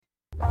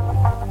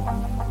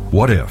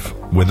What if,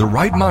 with the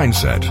right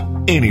mindset,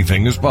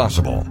 anything is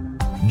possible?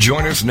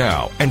 Join us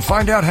now and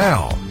find out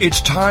how. It's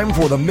time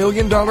for the $1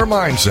 Million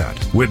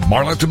Mindset with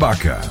Marla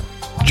Tabaka.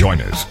 Join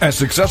us as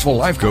successful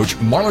life coach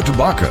Marla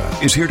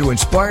Tabaka is here to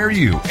inspire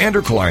you and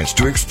her clients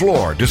to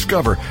explore,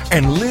 discover,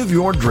 and live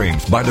your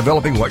dreams by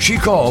developing what she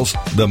calls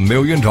the $1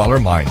 Million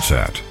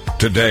Mindset.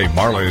 Today,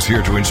 Marla is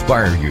here to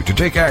inspire you to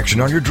take action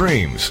on your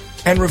dreams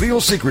and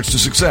reveal secrets to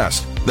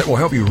success that will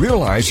help you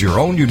realize your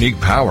own unique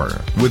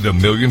power with the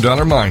 $1 Million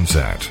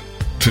Mindset.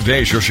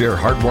 Today, she'll share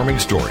heartwarming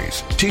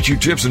stories, teach you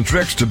tips and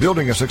tricks to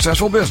building a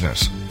successful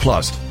business,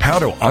 plus how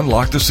to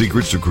unlock the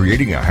secrets to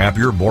creating a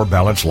happier, more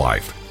balanced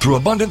life through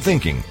abundant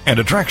thinking and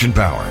attraction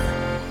power.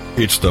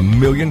 It's the $1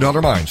 Million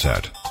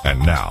Mindset. And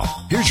now,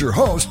 here's your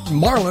host,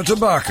 Marla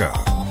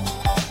Tabaka.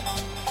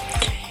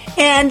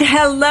 And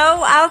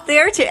hello out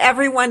there to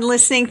everyone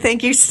listening.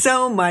 Thank you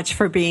so much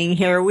for being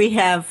here. We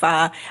have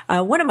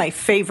one of my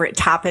favorite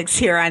topics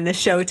here on the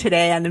show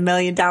today on the $1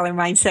 Million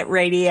Mindset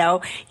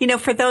Radio. You know,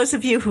 for those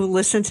of you who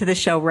listen to the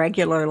show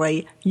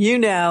regularly, you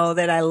know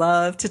that I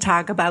love to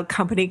talk about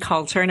company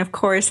culture and, of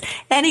course,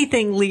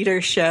 anything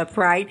leadership,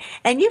 right?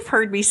 And you've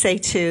heard me say,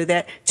 too,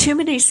 that too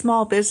many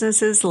small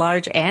businesses,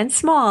 large and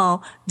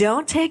small,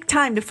 don't take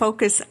time to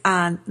focus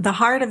on the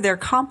heart of their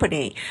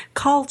company,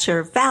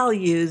 culture,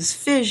 values,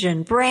 vision,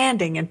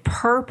 branding, and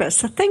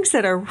purpose, the things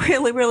that are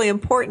really, really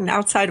important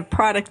outside of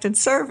product and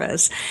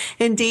service.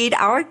 Indeed,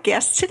 our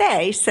guest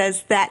today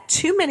says that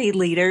too many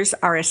leaders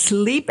are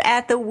asleep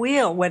at the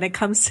wheel when it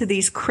comes to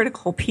these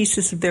critical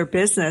pieces of their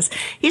business.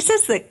 He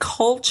says that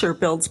culture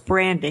builds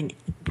branding.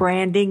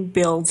 Branding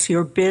builds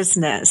your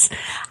business.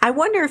 I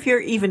wonder if you're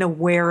even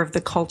aware of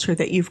the culture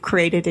that you've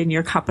created in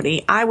your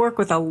company. I work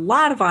with a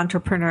lot of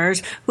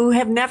entrepreneurs who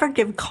have never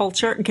given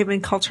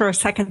culture a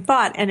second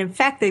thought. And in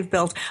fact, they've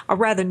built a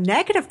rather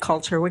negative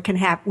culture, which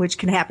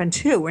can happen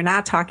too. We're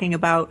not talking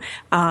about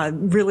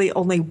really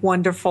only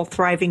wonderful,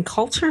 thriving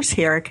cultures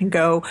here. It can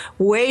go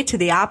way to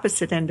the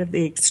opposite end of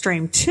the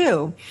extreme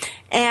too.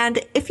 And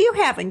if you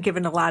haven't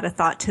given a lot of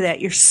thought to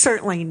that, you're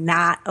certainly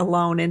not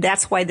alone. And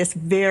that's why this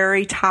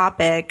very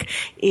topic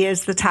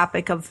is the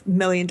topic of $1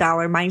 Million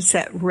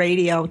Mindset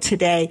Radio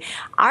today.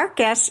 Our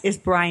guest is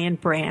Brian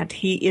Brandt.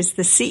 He is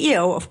the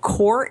CEO of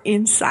Core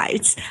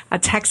Insights, a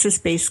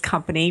Texas-based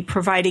company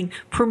providing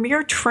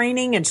premier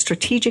training and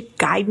strategic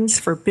guidance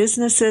for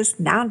businesses,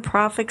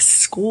 nonprofits,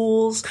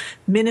 schools,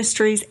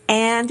 ministries,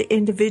 and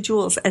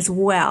individuals as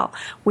well.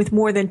 With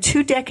more than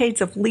 2 decades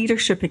of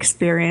leadership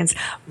experience,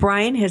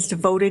 Brian has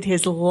devoted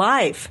his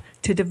life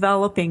to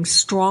developing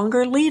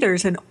stronger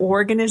leaders and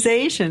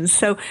organizations.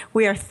 So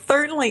we are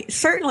certainly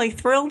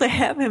thrilled to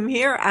have him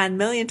here on $1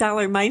 Million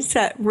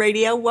Mindset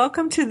Radio.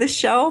 Welcome to the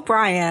show,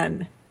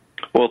 Brian.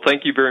 Well,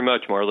 thank you very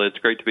much, Marla. It's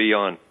great to be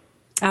on.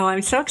 Oh,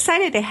 I'm so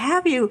excited to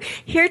have you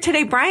here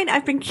today. Brian,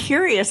 I've been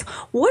curious,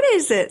 what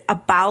is it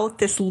about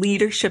this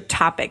leadership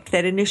topic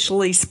that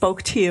initially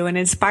spoke to you and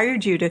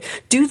inspired you to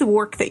do the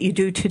work that you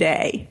do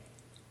today?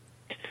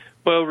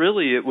 Well,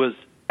 really, it was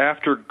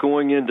after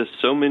going into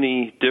so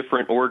many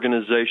different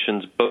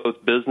organizations,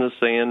 both business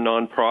and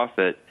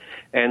nonprofit,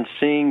 and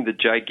seeing the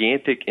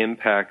gigantic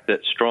impact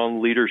that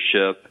strong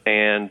leadership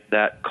and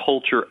that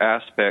culture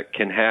aspect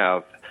can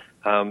have.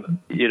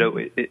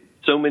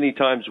 So many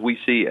times we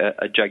see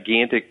a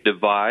gigantic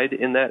divide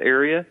in that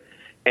area,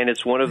 and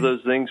it's one of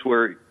those things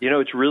where,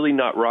 it's really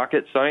not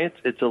rocket science.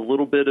 It's a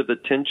little bit of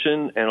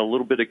attention and a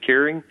little bit of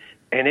caring,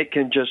 and it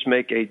can just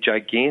make a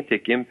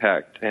gigantic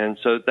impact. And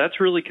so that's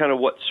really kind of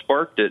what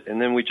sparked it.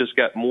 And then we just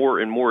got more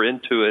and more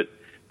into it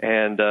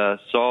and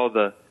saw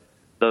the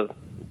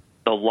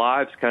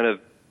lives kind of,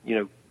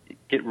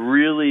 get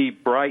really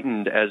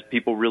brightened as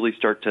people really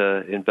start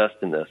to invest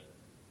in this.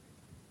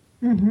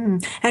 Mm-hmm.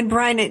 And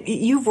Brian,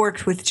 you've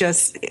worked with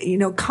just,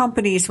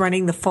 companies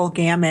running the full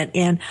gamut,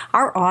 and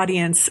our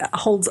audience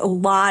holds a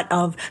lot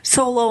of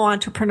solo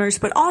entrepreneurs,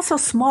 but also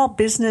small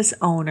business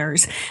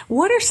owners.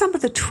 What are some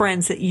of the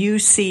trends that you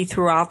see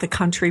throughout the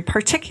country,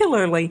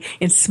 particularly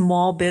in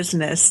small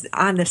business,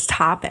 on this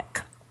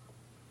topic?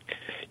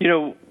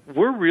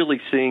 We're really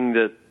seeing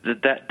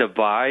that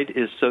divide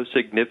is so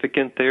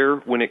significant there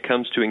when it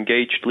comes to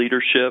engaged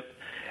leadership,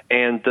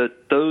 and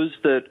that those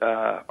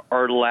that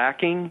are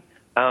lacking,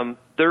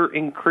 they're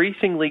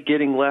increasingly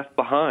getting left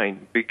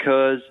behind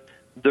because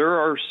there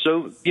are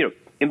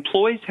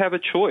employees have a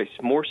choice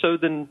more so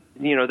than,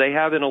 they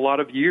have in a lot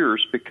of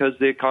years because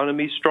the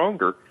economy's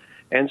stronger.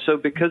 And so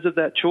because of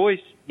that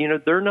choice,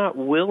 they're not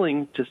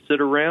willing to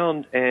sit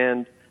around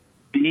and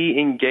be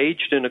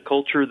engaged in a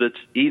culture that's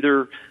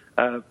either,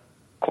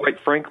 quite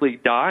frankly,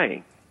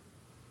 dying.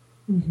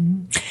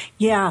 Mm-hmm.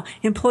 Yeah,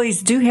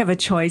 employees do have a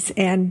choice.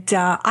 And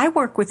I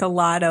work with a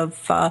lot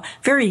of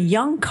very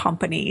young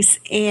companies.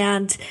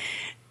 And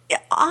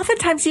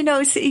oftentimes,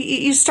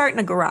 you start in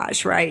a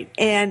garage, right?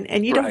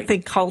 And you don't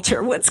think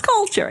culture. What's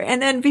culture?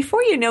 And then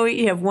before you know it,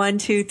 you have 1,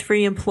 2,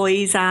 3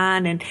 employees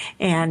on,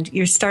 and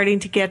you're starting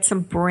to get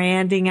some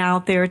branding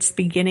out there. It's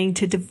beginning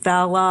to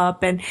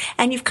develop, and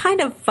you've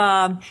kind of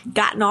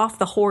gotten off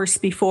the horse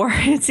before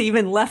it's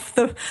even left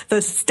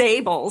the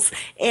stables.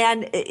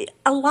 And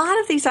a lot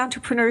of these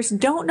entrepreneurs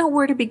don't know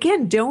where to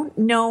begin, don't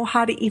know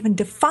how to even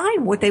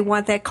define what they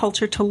want that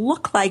culture to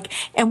look like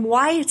and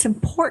why it's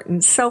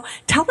important. So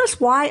tell us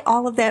why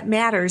all of that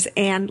matters,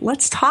 and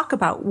let's talk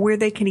about where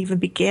they can even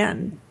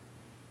begin.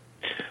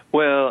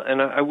 Well,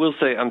 and I will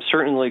say I'm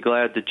certainly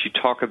glad that you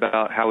talk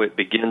about how it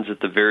begins at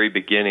the very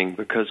beginning,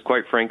 because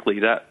quite frankly,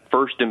 that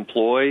first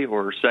employee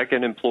or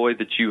second employee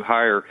that you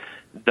hire,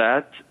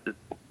 that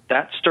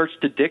starts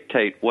to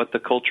dictate what the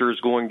culture is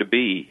going to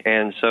be.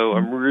 And so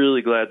I'm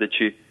really glad that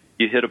you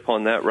hit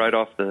upon that right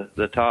off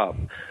the top.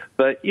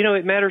 But,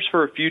 it matters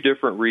for a few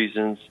different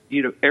reasons.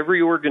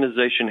 Every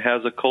organization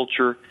has a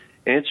culture,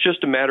 and it's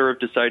just a matter of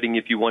deciding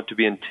if you want to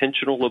be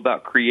intentional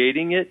about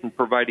creating it and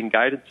providing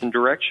guidance and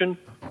direction,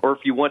 or if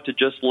you want to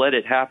just let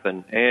it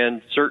happen.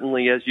 And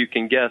certainly, as you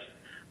can guess,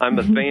 I'm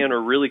a fan,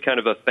 or really kind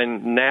of a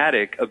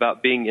fanatic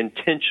about being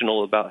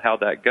intentional about how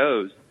that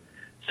goes.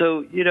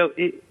 So,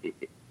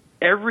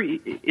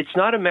 it's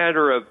not a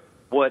matter of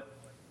what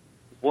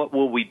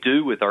will we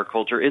do with our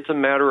culture. It's a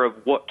matter of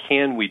what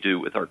can we do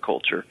with our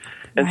culture.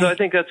 And so I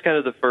think that's kind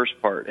of the first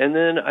part. And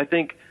then I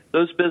think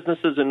those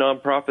businesses and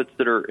nonprofits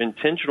that are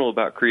intentional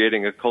about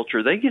creating a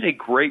culture, they get a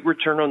great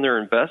return on their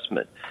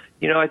investment.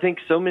 I think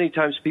so many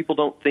times people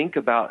don't think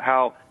about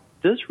how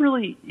this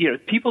really,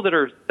 people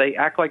they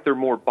act like they're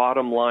more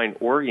bottom line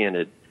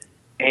oriented,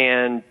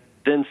 and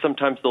then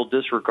sometimes they'll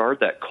disregard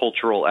that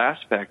cultural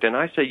aspect. And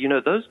I say,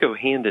 those go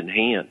hand in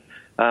hand.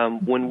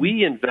 When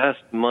we invest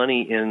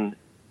money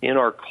in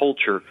our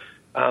culture,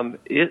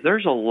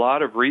 there's a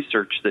lot of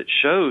research that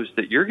shows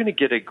that you're going to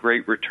get a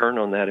great return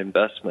on that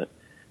investment.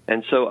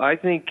 And so I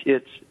think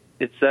it's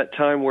that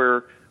time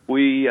where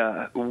we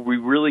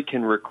really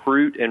can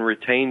recruit and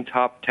retain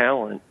top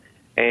talent,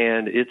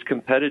 and it's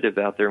competitive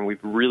out there, and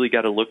we've really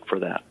got to look for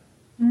that.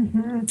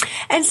 Mm-hmm.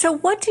 And so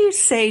what do you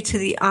say to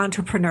the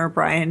entrepreneur,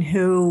 Brian,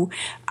 who,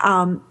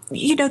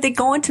 they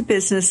go into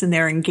business and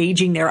they're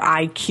engaging their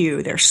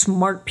IQ. They're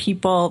smart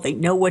people. They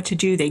know what to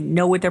do. They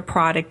know what their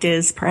product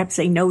is. Perhaps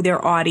they know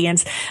their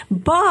audience,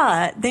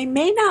 but they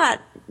may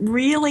not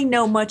really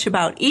know much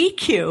about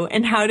EQ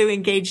and how to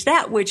engage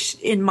that, which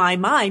in my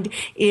mind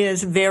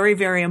is very,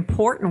 very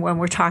important when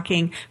we're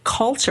talking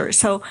culture.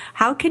 So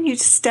how can you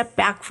step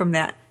back from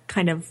that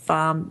kind of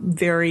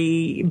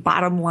very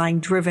bottom line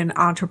driven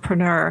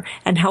entrepreneur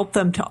and help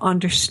them to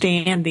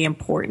understand the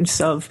importance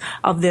of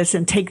this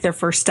and take their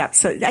first steps?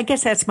 So I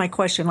guess that's my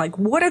question. Like,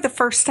 what are the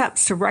first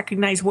steps to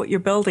recognize what you're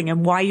building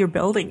and why you're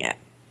building it?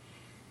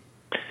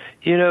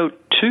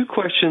 Two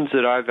questions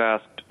that I've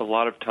asked a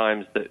lot of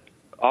times that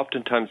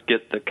oftentimes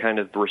get the kind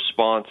of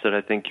response that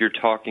I think you're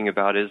talking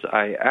about is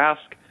I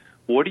ask,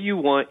 what do you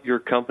want your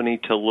company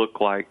to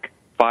look like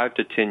 5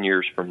 to 10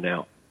 years from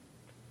now?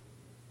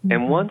 Mm-hmm.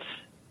 And once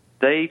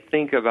they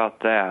think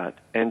about that,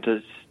 and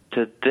to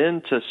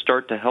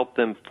start to help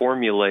them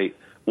formulate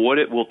what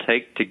it will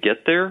take to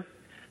get there,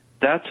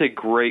 that's a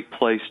great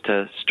place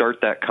to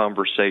start that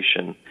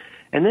conversation.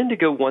 And then to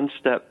go one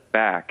step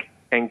back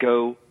and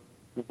go,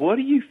 what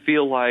do you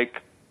feel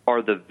like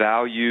are the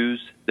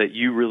values that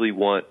you really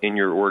want in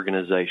your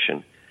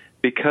organization?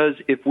 Because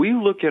if we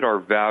look at our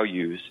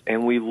values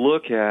and we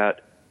look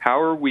at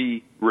how are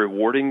we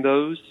rewarding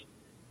those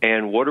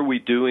and what are we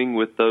doing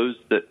with those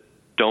that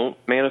don't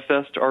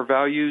manifest our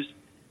values,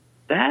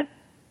 that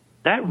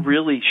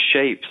really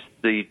shapes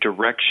the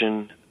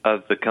direction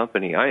of the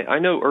company. I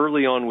know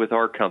early on with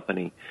our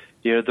company,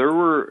 there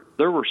were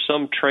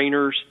some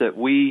trainers that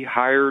we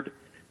hired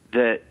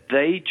that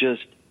they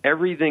just,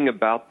 everything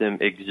about them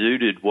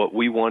exuded what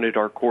we wanted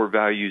our core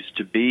values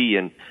to be.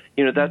 And,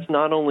 that's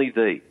not only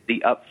the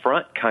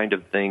upfront kind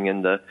of thing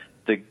and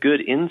the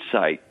good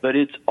insight, but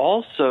it's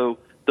also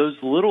those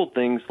little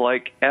things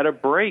like at a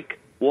break,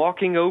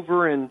 walking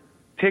over and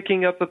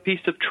picking up a piece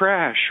of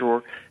trash,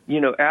 or,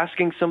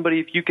 asking somebody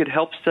if you could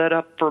help set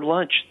up for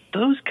lunch.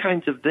 Those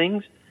kinds of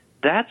things,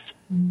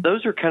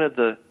 those are kind of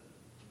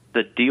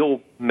the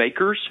deal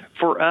makers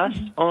for us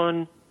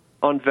on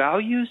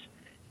values.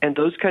 And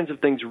those kinds of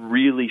things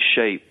really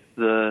shape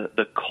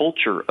the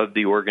culture of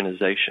the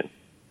organization.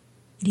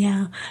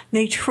 Yeah,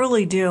 they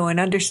truly do. And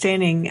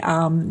understanding,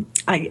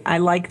 I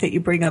like that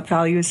you bring up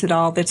values at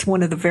all. That's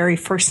one of the very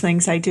first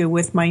things I do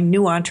with my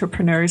new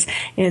entrepreneurs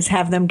is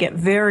have them get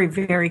very,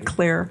 very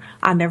clear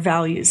on their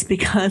values.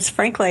 Because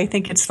frankly, I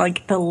think it's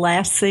like the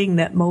last thing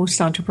that most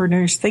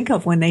entrepreneurs think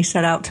of when they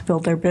set out to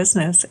build their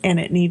business. And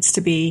it needs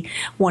to be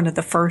one of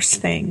the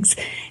first things.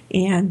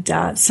 And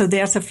so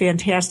that's a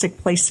fantastic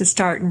place to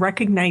start. And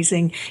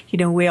recognizing,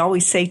 we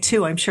always say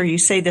too, I'm sure you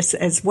say this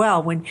as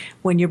well,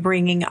 when you're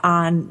bringing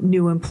on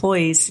new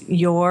employees,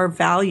 your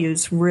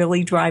values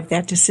really drive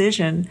that decision.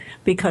 vision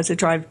because they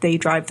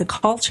drive the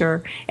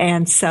culture.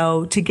 And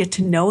so to get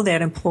to know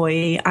that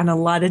employee on a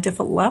lot of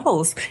different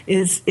levels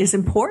is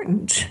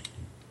important.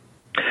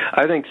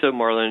 I think so,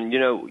 Marlon.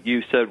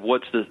 You said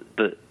what's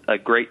a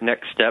great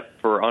next step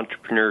for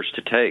entrepreneurs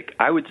to take.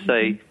 I would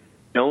say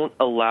don't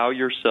allow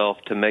yourself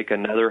to make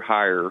another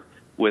hire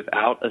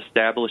without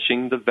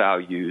establishing the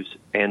values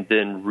and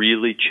then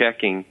really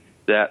checking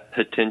that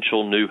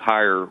potential new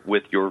hire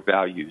with your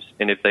values.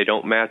 And if they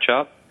don't match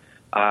up,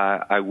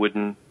 I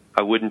wouldn't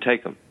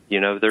take them.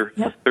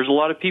 There's a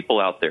lot of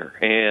people out there,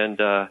 and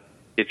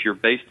if you're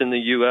based in the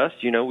U.S.,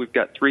 we've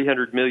got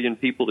 300 million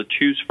people to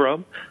choose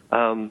from.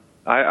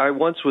 I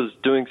once was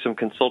doing some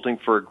consulting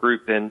for a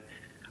group, and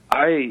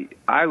I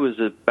was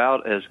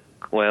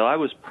I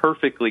was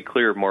perfectly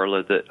clear,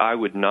 Marla, that I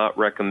would not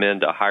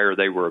recommend a hire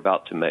they were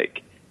about to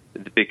make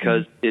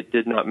because it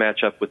did not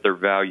match up with their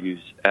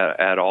values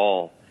at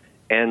all.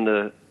 And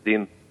the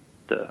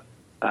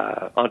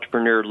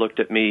entrepreneur looked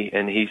at me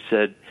and he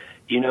said,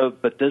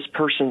 but this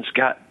person's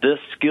got this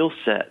skill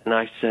set. And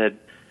I said,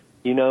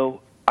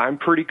 I'm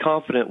pretty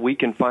confident we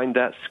can find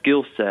that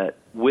skill set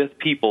with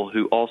people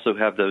who also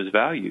have those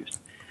values.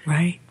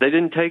 Right. They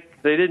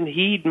didn't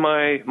heed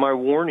my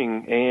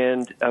warning,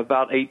 and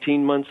about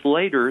 18 months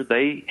later,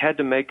 they had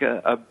to make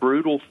a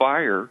brutal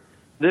fire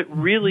that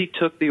really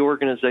took the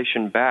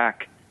organization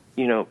back,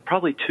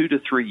 probably 2 to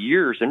 3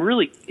 years, and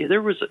really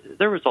there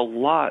was a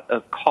lot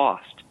of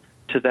cost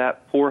to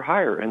that poor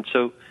hire, and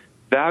so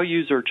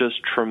values are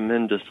just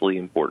tremendously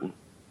important.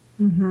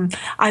 Mm-hmm.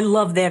 I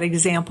love that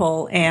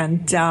example,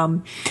 and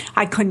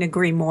I couldn't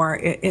agree more,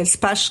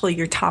 especially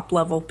your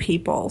top-level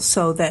people,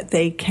 so that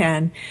they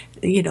can,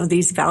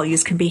 these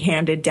values can be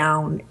handed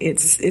down.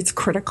 It's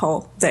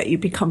critical that you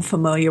become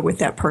familiar with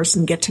that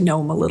person, get to know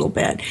them a little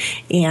bit.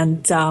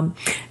 And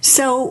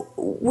so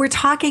we're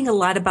talking a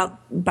lot about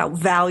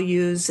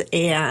values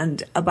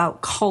and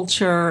about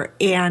culture,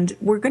 and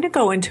we're going to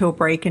go into a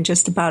break in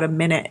just about a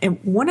minute. And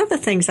one of the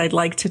things I'd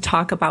like to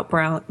talk about,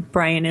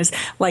 Brian, is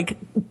like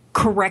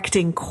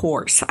correcting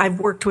course. I've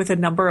worked with a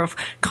number of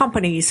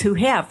companies who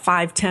have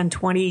 5, 10,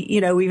 20,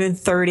 even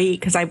 30,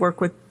 because I work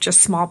with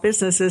just small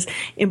businesses,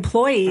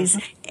 employees.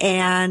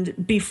 And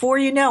before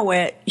you know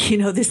it,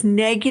 this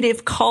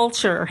negative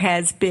culture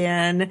has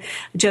been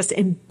just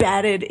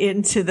embedded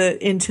into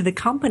the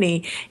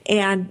company.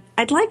 And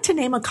I'd like to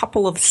name a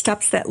couple of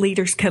steps that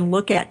leaders can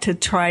look at to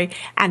try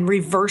and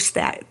reverse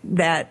the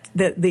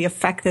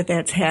effect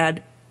that's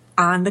had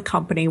on the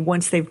company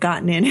once they've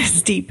gotten in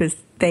as deep as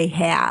they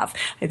have.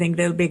 I think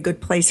that'll be a good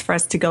place for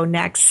us to go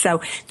next. So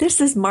this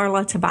is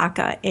Marla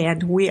Tabaka,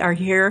 and we are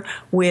here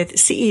with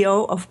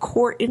CEO of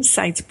Core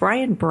Insights,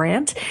 Brian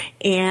Brandt.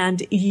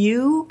 And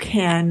you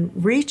can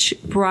reach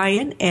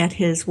Brian at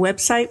his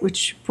website,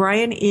 which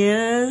Brian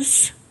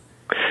is?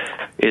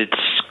 It's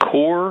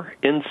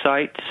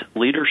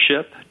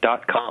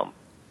coreinsightsleadership.com.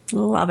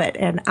 Love it.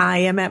 And I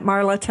am at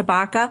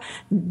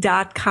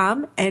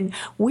marlatabaka.com. And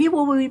we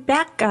will be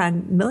back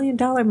on $1 Million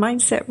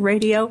Mindset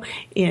Radio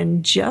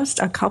in just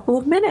a couple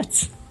of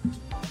minutes.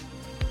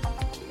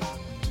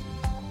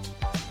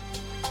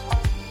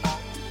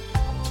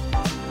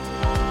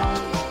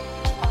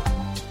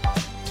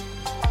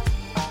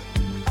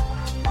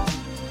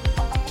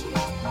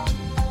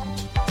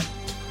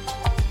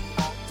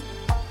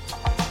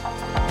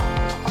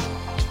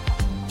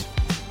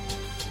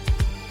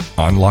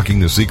 Unlocking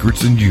the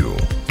secrets in you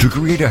to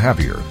create a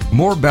happier,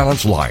 more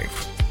balanced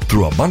life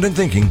through abundant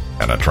thinking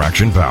and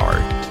attraction power.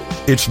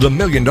 It's the $1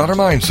 Million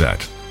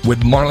Mindset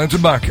with Marla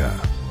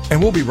Tabaka.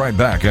 And we'll be right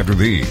back after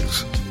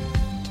these.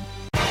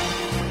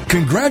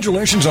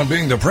 Congratulations on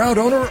being the proud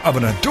owner of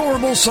an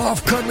adorable,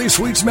 soft, cuddly,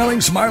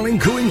 sweet-smelling, smiling,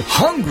 cooing,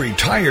 hungry,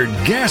 tired,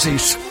 gassy,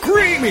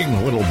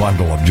 screaming little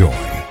bundle of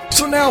joy.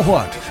 So now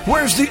what?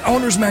 Where's the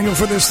owner's manual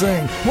for this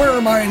thing? Where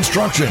are my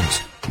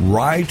instructions?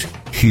 Right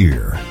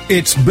here.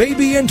 It's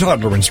Baby and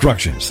Toddler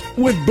Instructions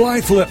with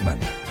Blythe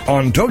Lipman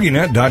on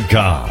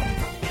TogiNet.com.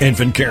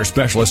 Infant care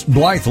specialist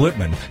Blythe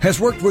Lipman has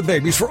worked with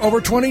babies for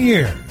over 20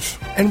 years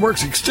and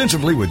works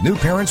extensively with new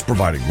parents,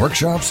 providing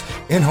workshops,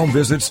 in-home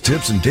visits,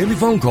 tips, and daily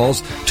phone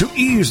calls to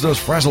ease those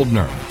frazzled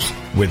nerves.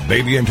 With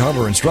Baby and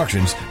Toddler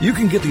Instructions, you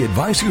can get the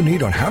advice you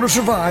need on how to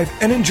survive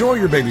and enjoy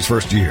your baby's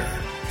first year.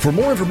 For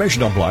more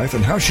information on Blythe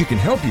and how she can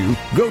help you,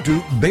 go to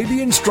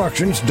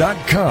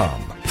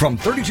babyinstructions.com. From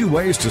 32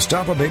 ways to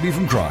stop a baby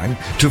from crying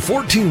to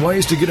 14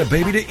 ways to get a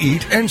baby to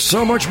eat and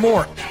so much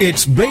more.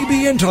 It's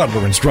Baby and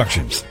Toddler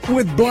Instructions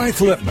with Blythe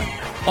Lipman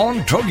on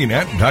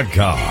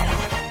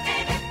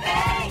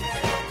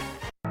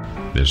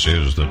TogiNet.com. This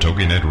is the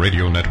TogiNet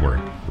Radio Network,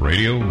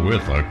 radio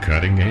with a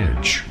cutting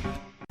edge.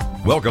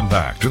 Welcome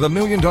back to the $1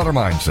 Million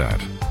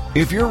Mindset.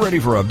 If you're ready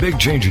for a big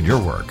change in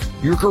your work,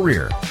 your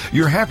career,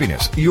 your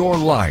happiness, your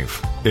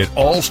life, it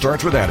all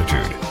starts with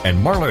attitude,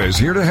 and Marla is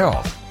here to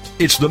help.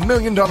 It's the $1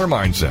 Million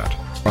Mindset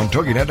on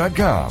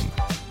TogiNet.com.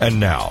 And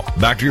now,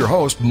 back to your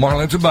host,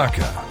 Marla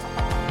Tabaka.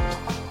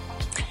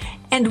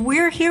 And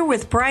we're here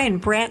with Brian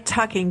Brandt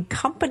talking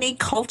company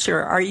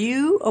culture. Are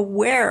you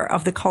aware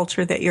of the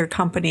culture that your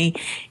company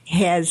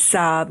has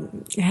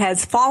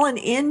fallen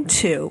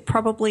into,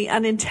 probably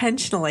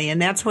unintentionally? And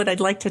that's what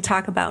I'd like to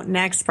talk about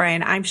next,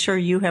 Brian. I'm sure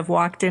you have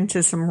walked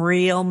into some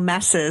real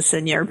messes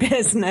in your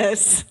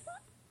business.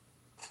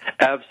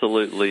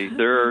 Absolutely.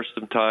 There are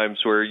some times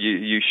where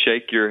you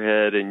shake your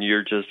head and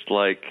you're just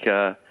like,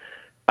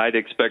 I'd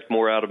expect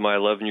more out of my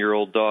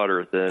 11-year-old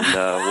daughter than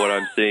what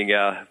I'm seeing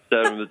out of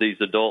some of these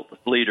adult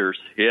leaders.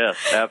 Yes,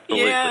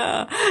 absolutely.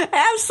 Yeah,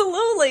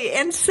 absolutely.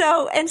 And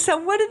so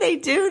what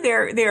do?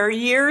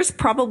 They're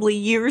probably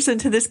years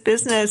into this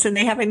business, and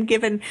they haven't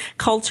given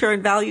culture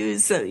and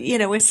values,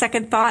 a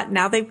second thought.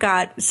 Now they've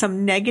got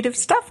some negative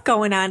stuff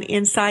going on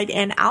inside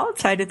and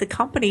outside of the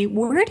company.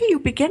 Where do you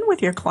begin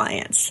with your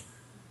clients?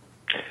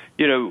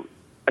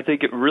 I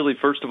think it really,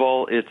 first of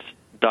all, it's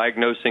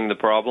diagnosing the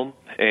problem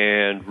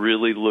and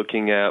really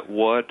looking at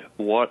what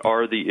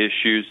are the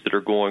issues that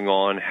are going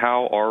on,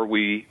 how are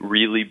we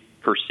really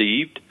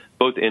perceived,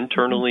 both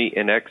internally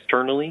and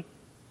externally,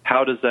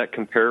 how does that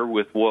compare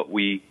with what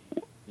we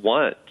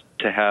want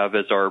to have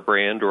as our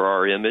brand or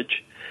our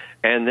image,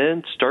 and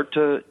then start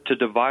to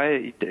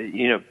divide,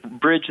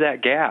 bridge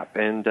that gap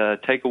and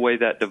take away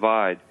that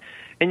divide.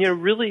 And,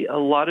 really a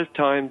lot of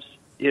times,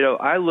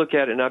 I look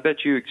at it, and I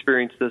bet you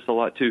experience this a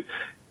lot too,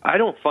 I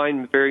don't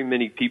find very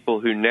many people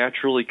who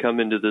naturally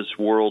come into this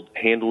world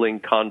handling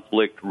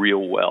conflict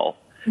real well.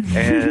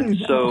 And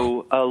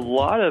so a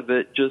lot of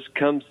it just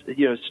comes,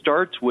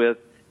 starts with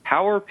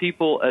how are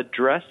people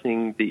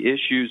addressing the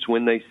issues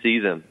when they see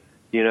them?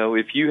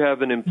 If you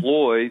have an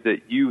employee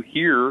that you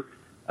hear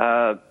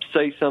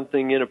say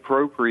something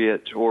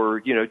inappropriate or,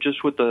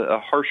 just with a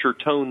harsher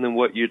tone than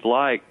what you'd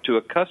like to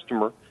a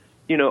customer,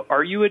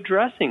 are you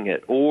addressing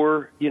it?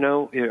 Or,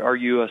 are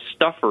you a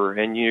stuffer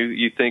and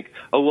you think,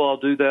 oh, well, I'll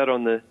do that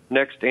on the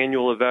next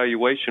annual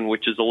evaluation,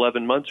 which is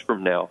 11 months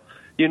from now.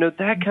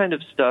 That kind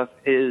of stuff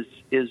is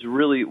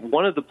really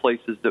one of the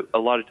places that a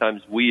lot of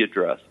times we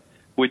address,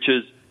 which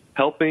is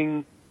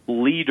helping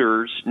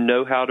leaders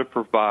know how to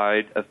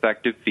provide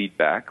effective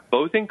feedback,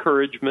 both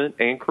encouragement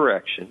and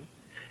correction,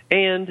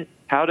 and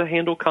how to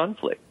handle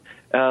conflict.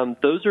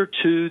 Those are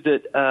two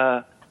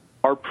that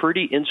are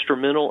pretty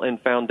instrumental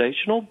and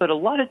foundational, but a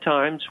lot of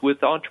times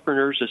with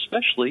entrepreneurs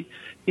especially,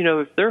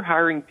 if they're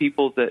hiring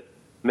people that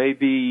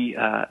maybe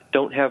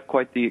don't have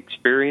quite the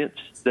experience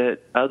that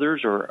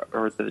others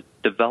or the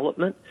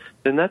development,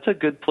 then that's a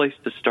good place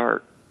to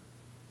start.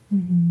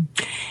 Mm-hmm.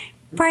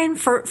 Brian,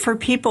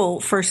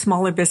 for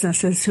smaller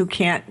businesses who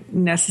can't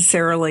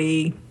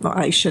necessarily,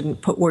 I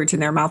shouldn't put words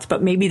in their mouths,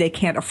 but maybe they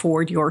can't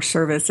afford your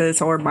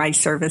services or my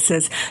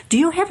services, do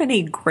you have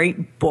any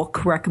great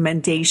book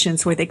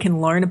recommendations where they can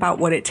learn about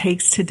what it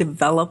takes to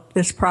develop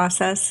this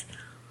process?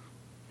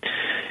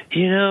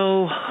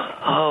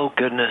 Oh,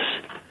 goodness.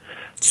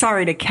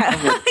 Sorry to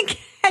catch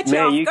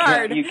Man, you off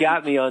guard. You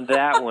got me on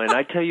that one.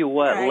 I tell you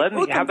what, right,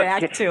 we'll come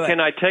back to it. Can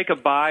I take a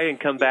bye and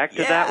come back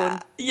to that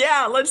one?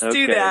 Yeah, let's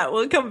do that.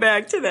 We'll come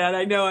back to that.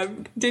 I know I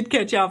did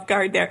catch you off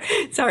guard there.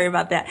 Sorry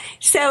about that.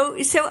 So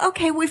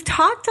okay, we've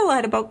talked a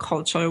lot about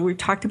culture. We've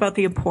talked about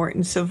the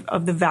importance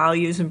of the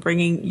values and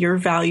bringing your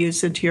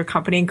values into your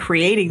company and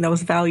creating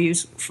those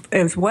values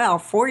as well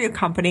for your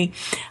company.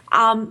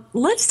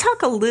 Let's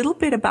talk a little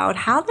bit about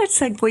how that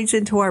segues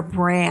into our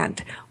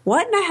brand.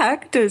 What in the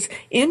heck does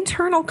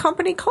internal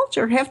company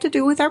culture have to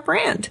do with our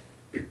brand?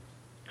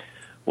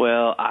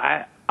 Well,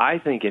 I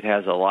think it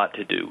has a lot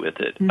to do with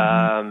it.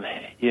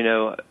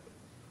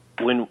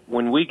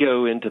 When we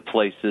go into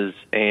places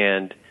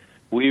and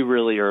we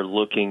really are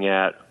looking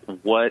at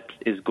what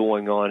is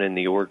going on in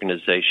the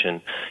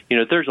organization,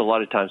 there's a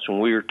lot of times when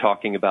we are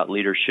talking about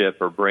leadership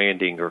or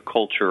branding or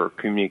culture or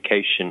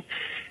communication,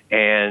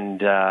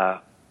 and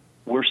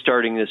we're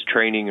starting this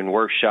training and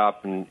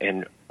workshop,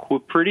 and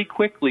pretty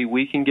quickly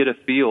we can get a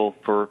feel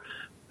for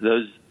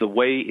the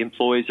way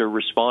employees are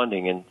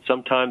responding, and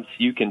sometimes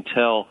you can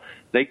tell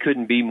they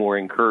couldn't be more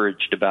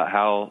encouraged about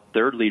how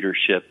their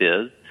leadership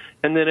is.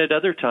 And then at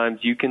other times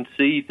you can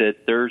see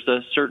that there's a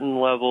certain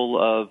level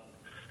of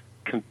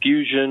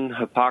confusion,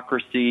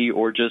 hypocrisy,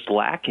 or just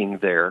lacking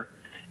there.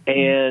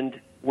 And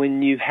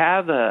when you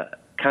have a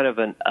kind of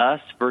an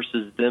us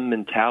versus them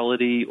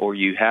mentality, or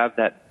you have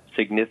that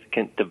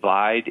significant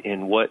divide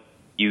in what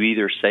you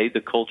either say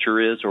the culture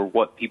is or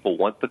what people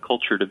want the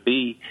culture to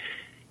be,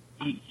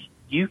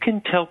 you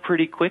can tell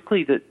pretty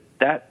quickly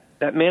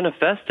that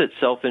manifests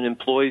itself in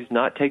employees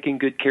not taking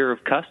good care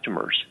of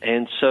customers.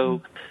 And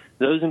so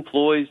those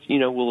employees,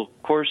 will,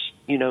 of course,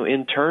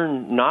 in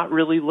turn, not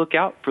really look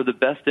out for the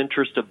best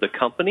interest of the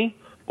company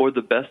or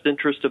the best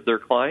interest of their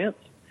clients.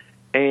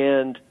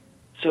 And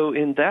so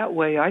in that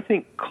way, I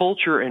think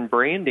culture and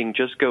branding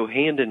just go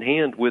hand in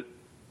hand with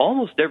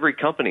almost every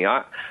company.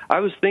 I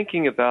was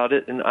thinking about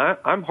it, and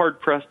I'm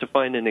hard-pressed to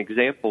find an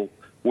example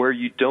where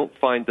you don't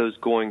find those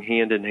going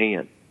hand in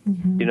hand.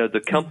 Mm-hmm.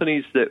 The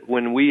companies that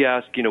when we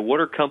ask,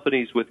 what are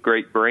companies with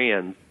great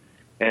brands,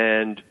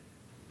 and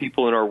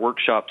people in our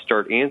workshop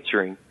start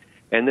answering,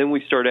 And then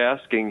we start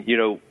asking,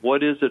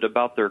 what is it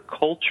about their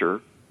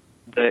culture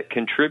that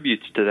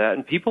contributes to that?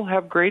 And people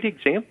have great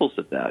examples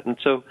of that. And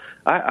so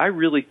I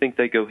really think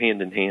they go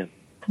hand in hand.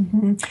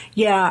 Mm-hmm.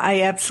 Yeah,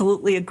 I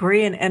absolutely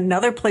agree. And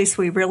another place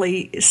we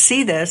really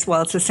see this,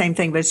 well, it's the same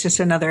thing, but it's just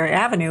another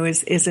avenue,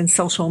 is in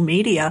social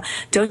media.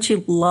 Don't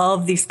you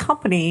love these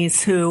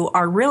companies who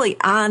are really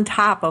on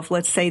top of,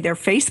 let's say, their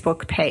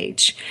Facebook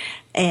page?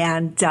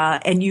 And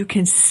you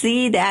can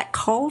see that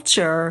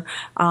culture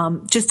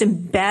just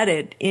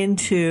embedded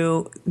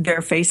into their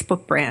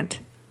Facebook brand.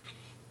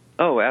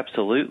 Oh,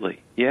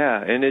 absolutely.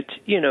 Yeah. And it's,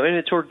 and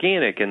it's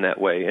organic in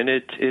that way. And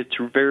it's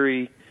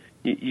very,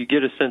 you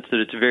get a sense that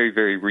it's very,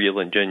 very real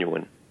and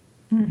genuine.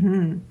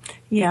 Mm-hmm.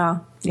 Yeah,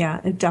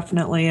 it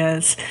definitely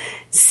is.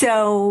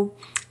 So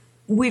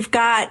we've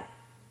got,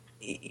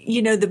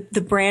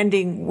 the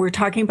branding, we're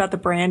talking about the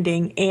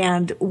branding,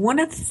 and one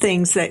of the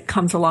things that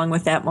comes along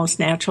with that most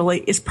naturally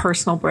is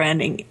personal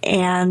branding.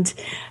 And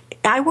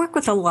I work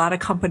with a lot of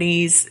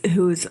companies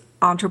whose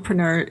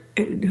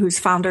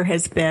founder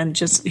has been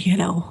just,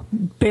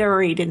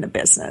 buried in the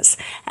business.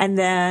 And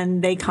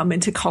then they come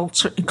into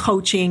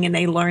coaching and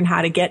they learn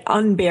how to get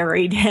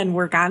unburied and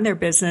work on their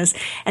business.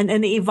 And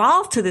then they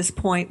evolve to this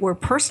point where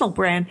personal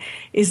brand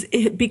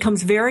it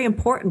becomes very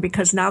important,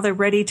 because now they're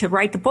ready to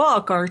write the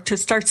book or to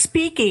start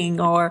speaking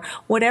or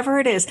whatever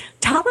it is.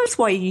 Tell us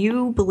why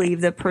you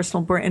believe that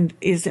personal brand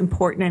is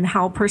important and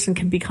how a person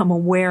can become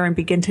aware and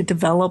begin to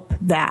develop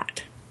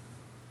that.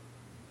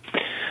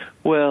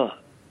 Well,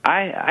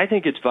 I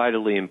think it's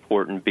vitally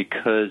important,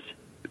 because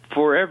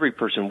for every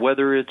person,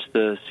 whether it's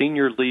the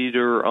senior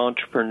leader,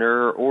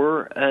 entrepreneur,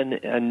 or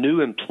a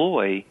new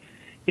employee,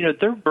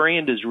 their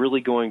brand is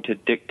really going to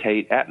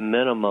dictate, at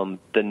minimum,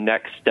 the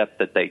next step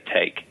that they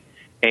take.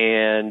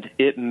 And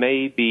it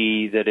may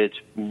be that it's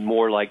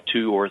more like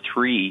 2 or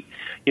 3.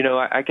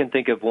 I can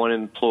think of one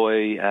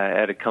employee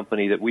at a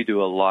company that we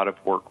do a lot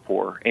of work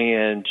for,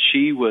 and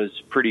she was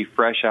pretty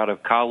fresh out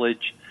of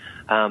college,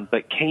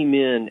 but came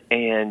in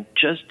and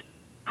just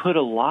put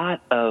a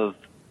lot of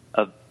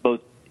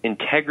both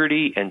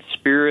integrity and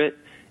spirit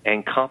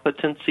and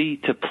competency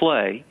to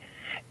play.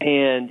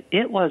 And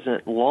it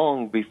wasn't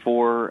long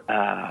before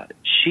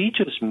she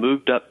just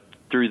moved up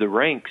through the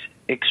ranks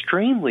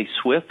extremely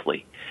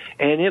swiftly.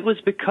 And it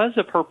was because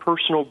of her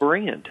personal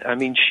brand. I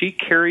mean, she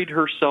carried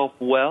herself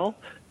well.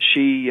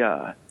 She,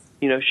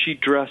 she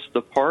dressed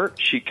the part.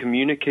 She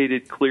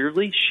communicated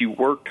clearly. She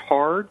worked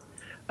hard.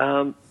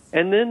 And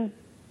then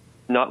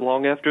not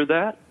long after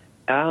that,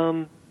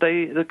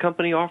 the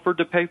company offered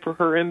to pay for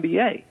her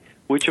MBA,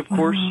 which, of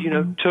course,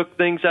 took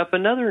things up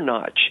another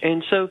notch.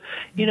 And so,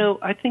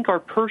 I think our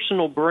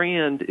personal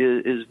brand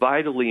is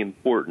vitally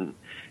important.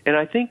 And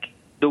I think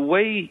the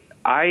way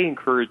I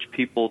encourage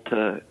people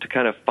to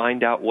kind of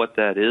find out what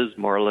that is,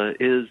 Marla,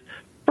 is,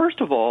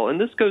 first of all, and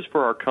this goes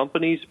for our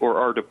companies or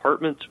our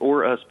departments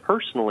or us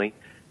personally,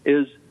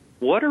 is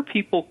what are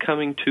people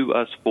coming to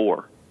us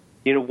for?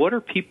 What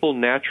are people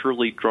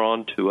naturally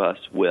drawn to us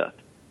with?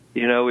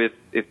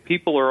 If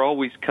people are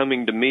always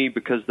coming to me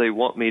because they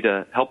want me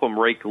to help them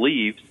rake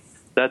leaves,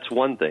 that's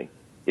one thing.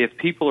 If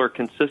people are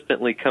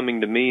consistently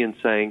coming to me and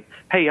saying,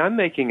 hey, I'm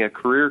making a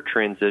career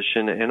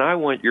transition and I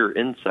want your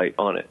insight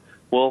on it,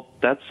 well,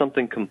 that's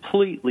something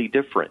completely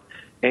different.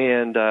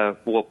 And,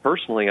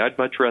 personally, I'd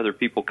much rather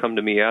people come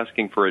to me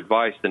asking for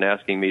advice than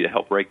asking me to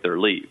help rake their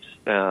leaves.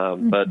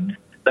 But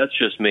that's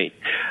just me.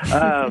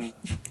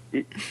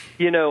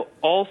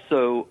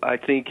 Also, I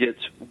think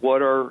it's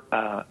what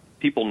are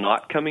people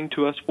not coming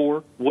to us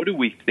for? What do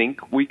we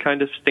think we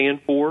kind of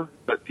stand for,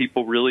 but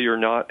people really are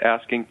not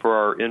asking for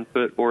our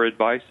input or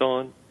advice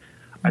on?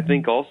 I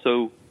think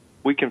also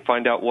we can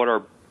find out what our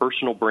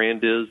personal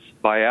brand is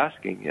by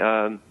asking.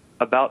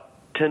 About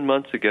 10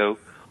 months ago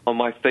on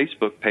my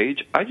Facebook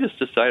page, I just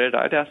decided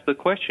I'd ask the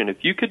question,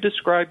 if you could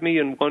describe me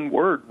in one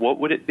word, what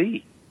would it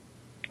be?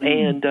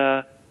 And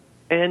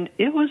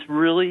it was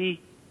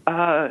really,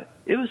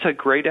 it was a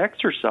great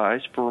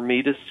exercise for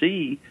me to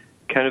see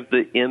kind of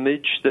the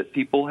image that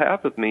people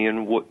have of me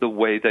and the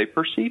way they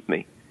perceive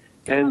me.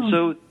 And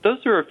so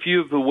those are a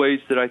few of the ways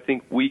that I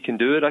think we can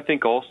do it. I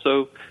think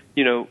also,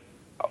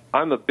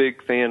 I'm a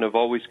big fan of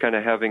always kind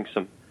of having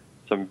some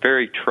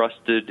very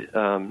trusted,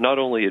 not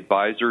only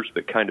advisors,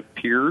 but kind of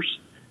peers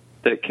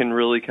that can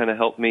really kind of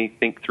help me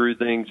think through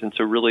things. And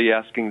so really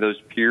asking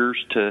those peers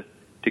to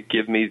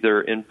give me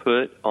their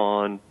input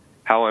on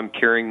how I'm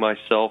carrying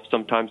myself,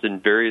 sometimes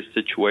in various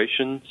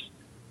situations.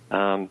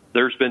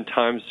 There's been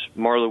times,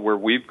 Marla, where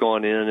we've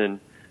gone in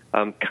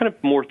and kind of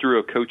more through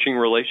a coaching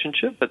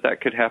relationship, but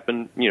that could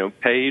happen,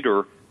 paid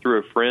or through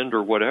a friend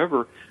or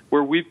whatever,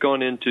 where we've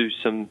gone into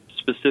some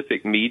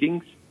specific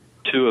meetings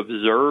to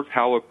observe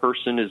how a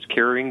person is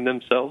carrying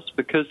themselves,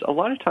 because a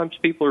lot of times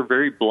people are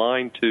very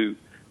blind to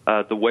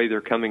the way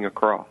they're coming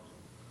across.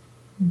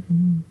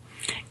 Mm-hmm.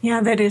 Yeah,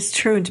 that is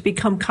true. And to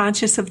become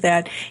conscious of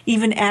that,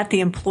 even at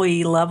the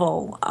employee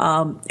level,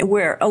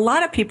 where a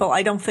lot of people,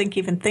 I don't think,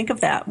 even think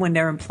of that when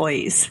they're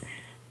employees.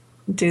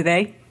 Do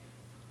they?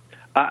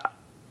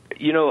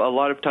 A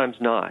lot of times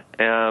not.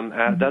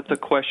 That's a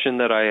question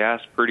that I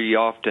ask pretty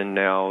often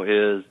now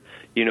is,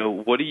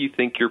 what do you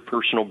think your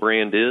personal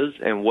brand is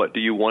and what do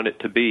you want it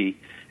to be?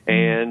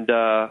 And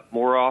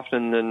more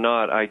often than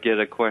not, I get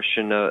a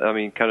question,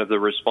 kind of the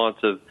response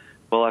of,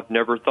 well, I've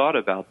never thought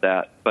about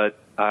that, but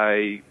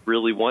I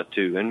really want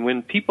to. And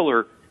when people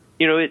are,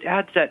 it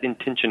adds that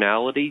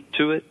intentionality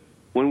to it.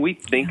 When we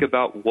think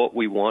about what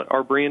we want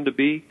our brand to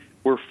be,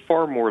 we're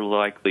far more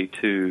likely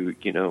to,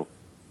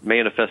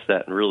 manifest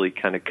that and really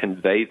kind of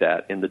convey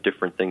that in the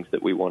different things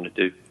that we want to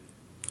do.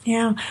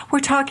 Yeah, we're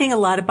talking a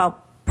lot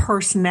about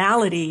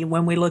personality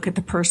when we look at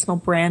the personal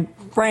brand.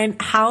 Brian,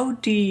 how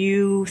do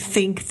you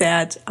think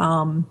that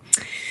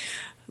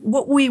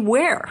what we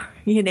wear,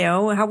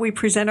 how we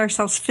present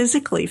ourselves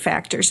physically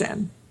factors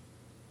in?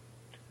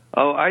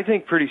 Oh, I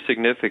think pretty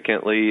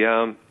significantly.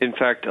 In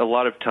fact, a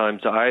lot of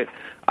times I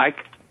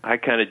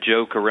kind of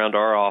joke around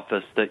our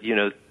office that,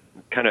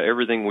 kind of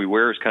everything we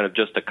wear is kind of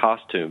just a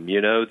costume,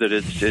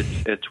 that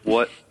it's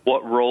what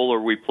role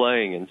are we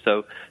playing? And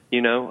so,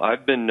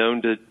 I've been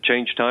known to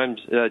change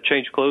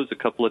clothes a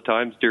couple of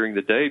times during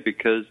the day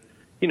because,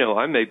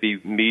 I may be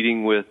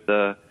meeting with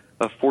a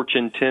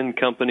Fortune 10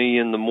 company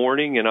in the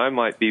morning, and I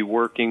might be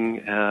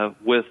working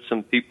with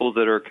some people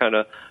that are kind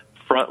of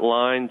front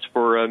lines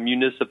for a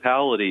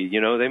municipality.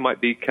 They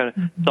might be kind of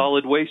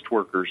solid waste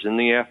workers in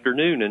the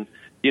afternoon. And,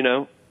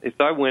 if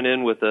I went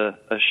in with a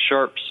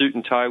sharp suit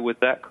and tie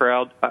with that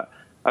crowd,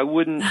 I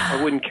wouldn't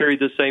carry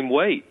the same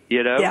weight,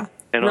 Yeah,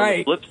 and on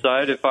the flip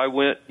side, if I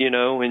went,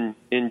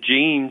 in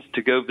jeans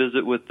to go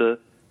visit with the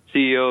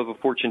CEO of a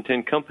Fortune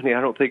 10 company,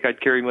 I don't think I'd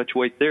carry much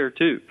weight there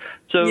too.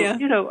 So,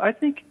 I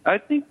think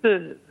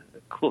the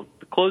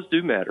clothes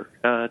do matter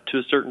to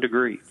a certain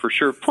degree, for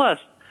sure. Plus,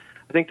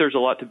 I think there's a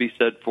lot to be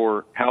said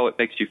for how it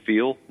makes you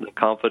feel, the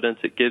confidence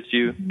it gives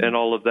you, and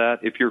all of that.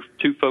 If you're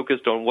too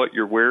focused on what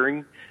you're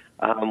wearing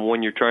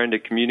when you're trying to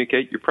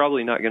communicate, you're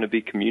probably not going to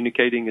be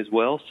communicating as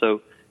well.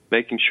 So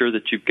making sure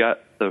that you've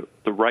got the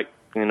right,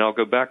 and I'll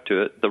go back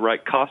to it, the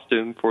right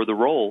costume for the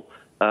role,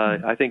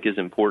 I think is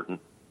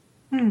important.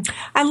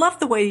 I love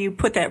the way you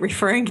put that,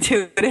 referring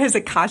to it as a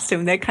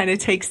costume. That kind of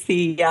takes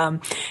it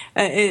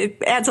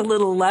adds a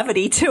little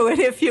levity to it,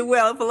 if you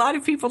will. A lot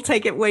of people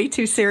take it way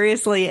too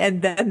seriously,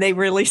 and then they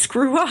really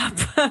screw up.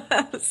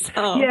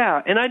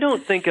 Yeah, and I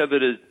don't think of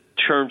it as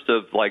terms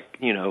of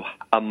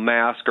a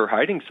mask or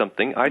hiding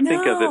something. I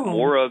think of it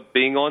more of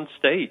being on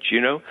stage.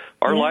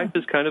 Our life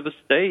is kind of a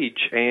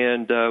stage,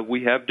 and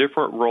we have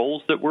different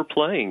roles that we're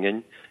playing.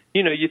 And,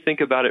 you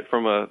think about it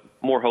from a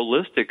more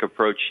holistic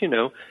approach,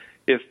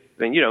 if,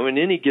 in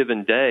any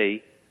given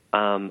day,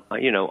 I'm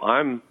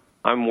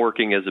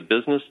working as a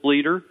business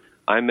leader.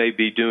 I may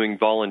be doing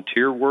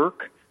volunteer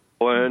work,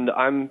 and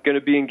I'm going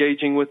to be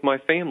engaging with my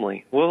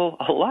family. Well,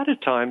 a lot of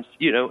times,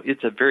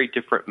 it's a very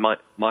different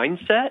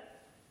mindset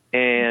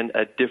and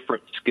a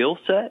different skill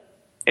set.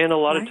 And a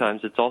lot of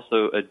times it's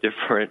also a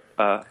different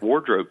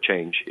wardrobe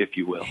change, if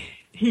you will.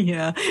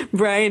 Yeah.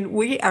 Brian,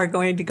 we are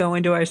going to go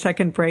into our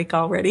second break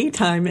already.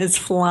 Time is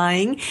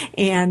flying.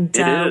 And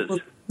it is.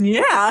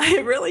 Yeah,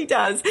 it really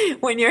does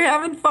when you're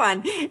having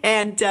fun.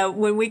 And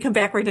when we come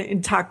back, we're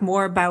going to talk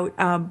more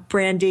about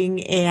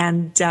branding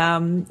and,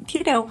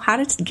 how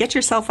to get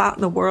yourself out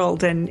in the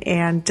world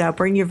and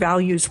bring your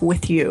values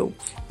with you.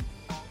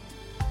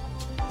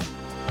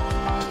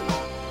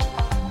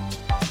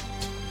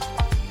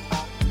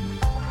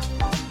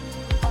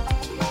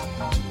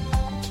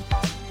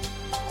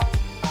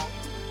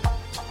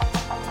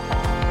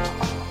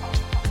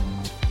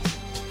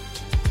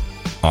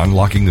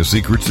 Unlocking the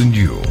secrets in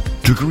you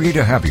to create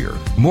a happier,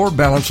 more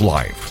balanced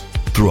life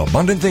through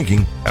abundant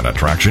thinking and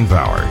attraction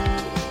power.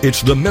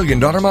 It's the $1 Million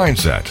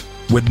Mindset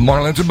with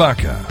Marla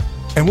Tabaka.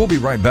 And we'll be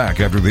right back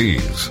after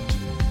these.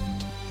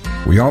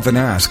 We often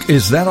ask,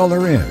 is that all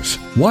there is?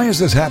 Why is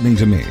this happening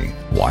to me?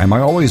 Why am I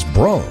always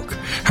broke?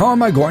 How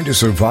am I going to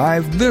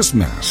survive this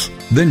mess?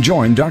 Then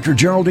join Dr.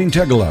 Geraldine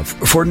Tegeloff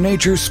for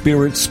Nature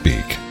Spirit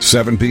Speak,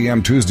 7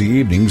 p.m. Tuesday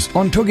evenings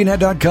on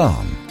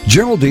TogiNet.com.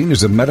 Geraldine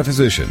is a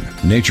metaphysician,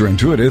 nature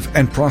intuitive,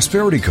 and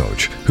prosperity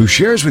coach who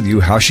shares with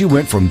you how she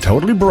went from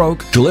totally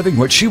broke to living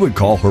what she would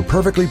call her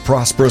perfectly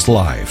prosperous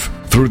life.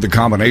 Through the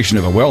combination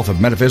of a wealth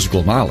of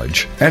metaphysical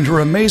knowledge and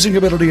her amazing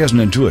ability as an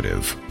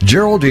intuitive,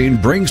 Geraldine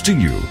brings to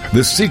you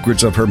the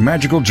secrets of her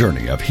magical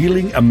journey of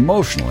healing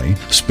emotionally,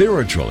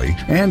 spiritually,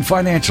 and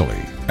financially.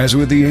 As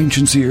with the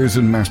ancient seers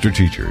and master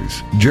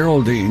teachers,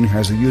 Geraldine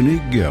has a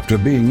unique gift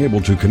of being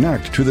able to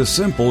connect to the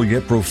simple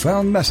yet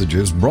profound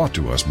messages brought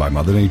to us by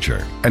Mother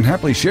Nature, and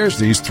happily shares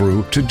these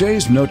through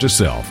today's note to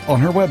self on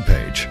her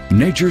webpage,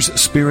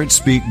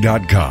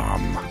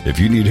 naturespiritspeak.com. If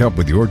you need help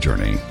with your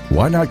journey,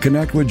 why not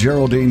connect with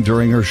Geraldine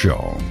during her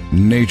show,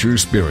 Nature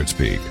Spirit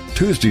Speak,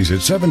 Tuesdays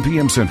at 7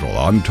 p.m. Central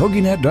on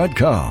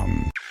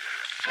TogiNet.com.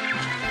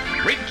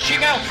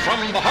 Reaching out from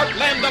the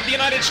heartland of the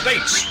United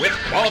States with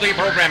quality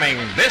programming,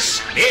 this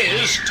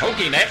is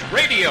TogiNet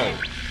Radio.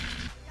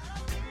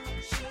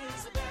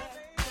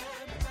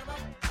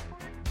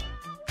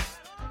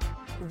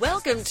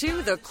 Welcome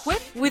to The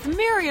Quip with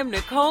Miriam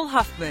Nicole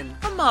Huffman,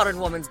 a A Modern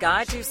Woman's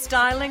Guide to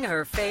Styling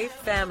Her Faith,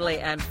 Family,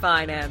 and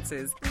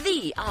Finances.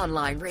 The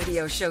online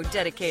radio show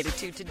dedicated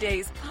to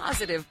today's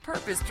positive,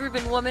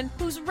 purpose-driven woman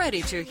who's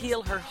ready to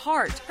heal her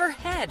heart, her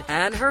head,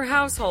 and her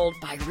household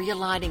by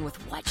realigning with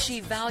what she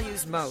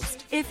values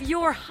most. If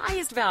your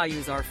highest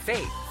values are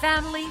faith,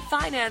 family,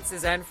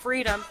 finances, and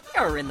freedom,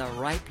 you're in the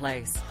right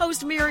place.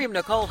 Host Miriam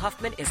Nicole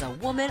Huffman is a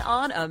woman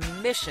on a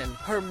mission.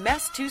 Her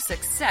mess to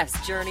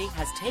success journey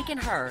has taken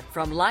her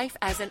from life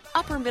as an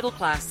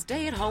upper-middle-class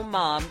stay-at-home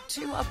mom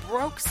to a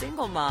broke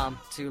single mom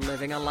to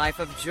living a life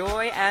of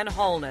joy and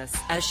wholeness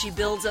as she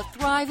builds a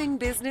thriving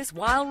business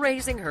while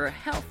raising her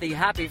healthy,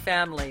 happy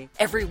family.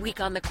 Every week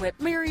on The Quip,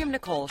 Miriam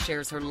Nicole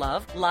shares her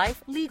love,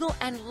 life, legal,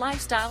 and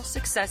lifestyle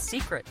success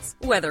secrets.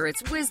 Whether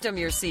it's wisdom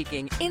you're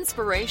seeking,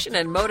 inspiration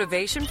and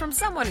motivation from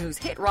someone who's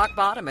hit rock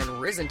bottom and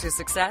risen to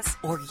success,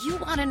 or you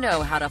want to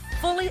know how to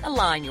fully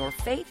align your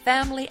faith,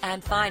 family,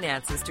 and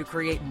finances to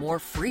create more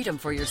freedom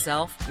for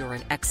yourself, you're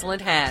in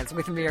excellent hands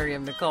with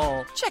Miriam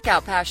Nicole. Check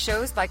out past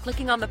shows by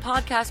clicking on the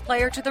podcast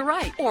player to the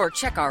right, or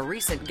check our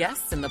recent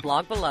guests in the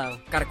blog below.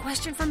 Got a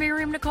question for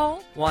Miriam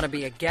Nicole? Want to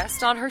be a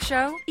guest on her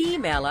show?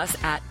 Email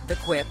us at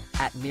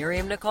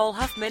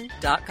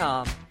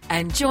thequip@miriamnicolehuffman.com.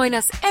 And join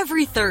us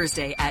every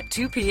Thursday at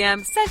 2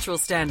 p.m. Central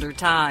Standard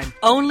Time,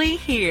 only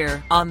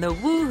here on the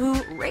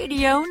Woohoo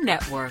Radio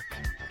Network.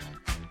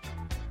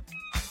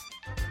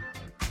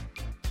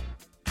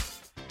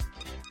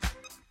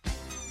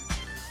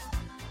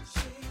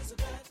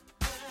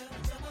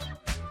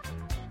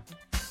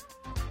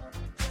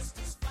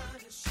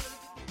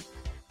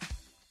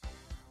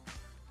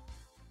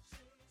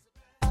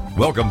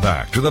 Welcome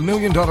back to the $1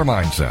 Million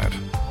Mindset.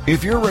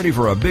 If you're ready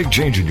for a big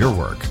change in your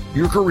work,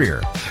 your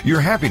career,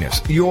 your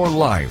happiness, your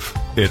life,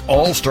 it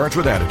all starts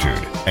with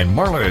attitude, and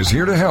Marla is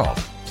here to help.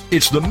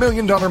 It's the $1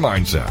 Million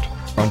Mindset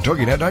on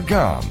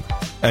TogiNet.com.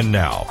 And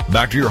now,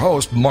 back to your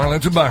host,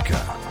 Marla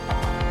Tabaka.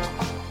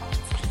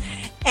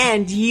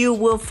 And you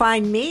will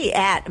find me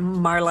at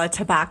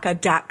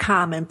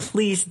marlatabaka.com. And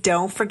please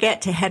don't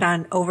forget to head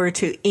on over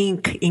to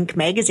Inc.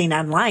 Magazine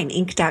online,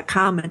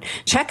 Inc.com, and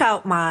check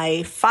out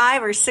my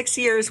 5 or 6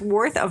 years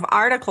worth of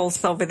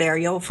articles over there.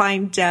 You'll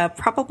find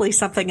probably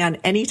something on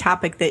any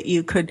topic that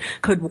you could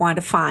want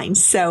to find.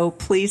 So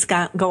please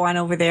go on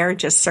over there.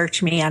 Just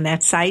search me on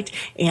that site.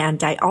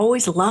 And I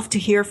always love to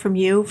hear from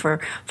you for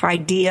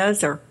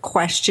ideas or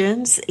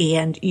questions.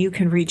 And you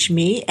can reach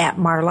me at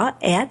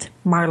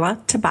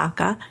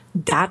marlatabaka.com.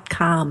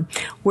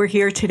 We're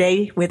here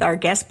today with our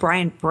guest,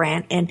 Brian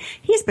Brandt, and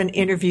he's been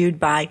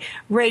interviewed by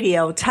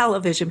radio,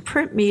 television,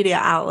 print media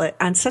outlet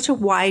on such a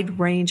wide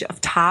range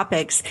of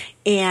topics.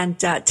 And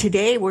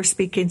today we're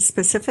speaking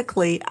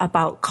specifically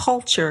about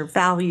culture,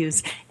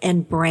 values,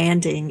 and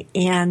branding.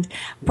 And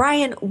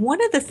Brian,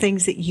 one of the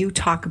things that you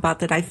talk about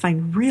that I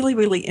find really,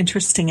 really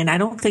interesting, and I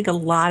don't think a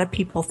lot of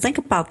people think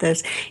about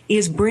this,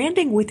 is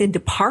branding within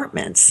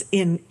departments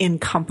in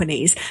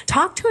companies.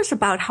 Talk to us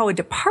about how a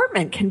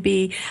department can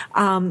be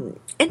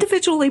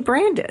individually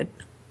branded.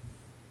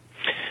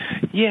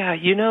 Yeah,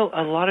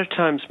 a lot of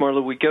times,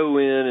 Marla, we go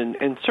in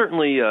and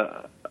certainly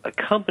a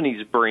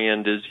company's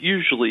brand is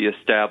usually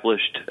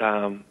established,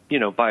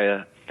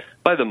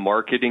 by the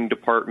marketing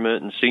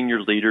department and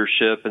senior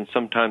leadership and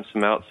sometimes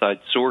some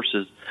outside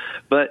sources.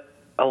 But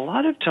a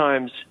lot of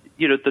times,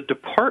 the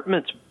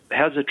department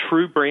has a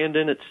true brand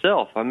in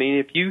itself. I mean,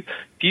 if you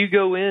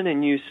go in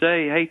and you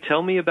say, hey,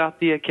 tell me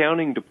about the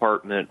accounting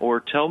department, or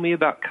tell me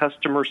about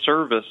customer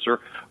service, or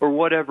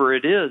whatever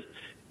it is,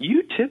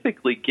 you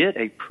typically get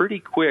a pretty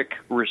quick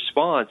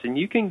response, and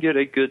you can get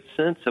a good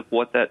sense of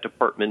what that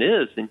department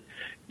is. And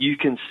you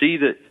can see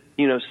that,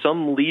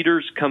 some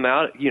leaders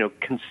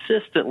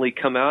consistently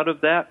come out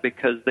of that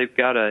because they've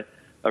got a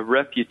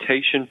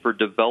reputation for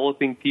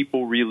developing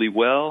people really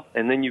well.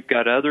 And then you've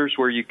got others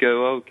where you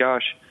go, oh,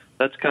 gosh,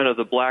 that's kind of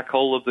the black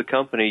hole of the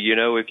company.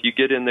 If you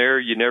get in there,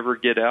 you never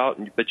get out,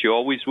 but you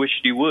always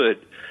wished you would.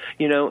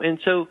 And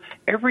so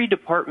every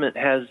department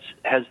has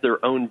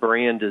their own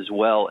brand as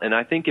well. And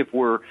I think if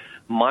we're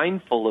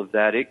mindful of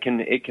that, it can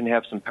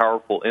have some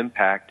powerful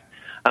impact.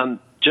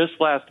 Just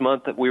last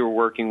month that we were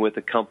working with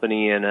a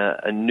company, and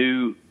a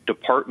new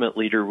department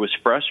leader was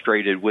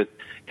frustrated with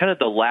kind of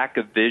the lack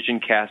of vision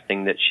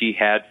casting that she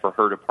had for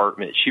her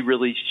department. She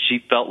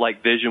felt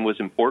like vision was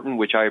important,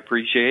 which I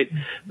appreciate,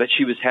 but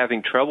she was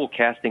having trouble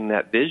casting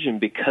that vision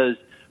because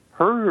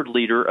her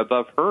leader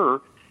above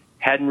her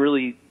hadn't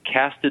really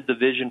casted the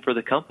vision for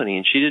the company,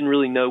 and she didn't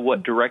really know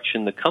what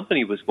direction the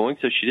company was going,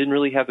 so she didn't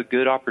really have a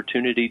good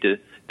opportunity to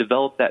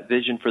develop that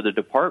vision for the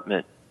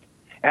department.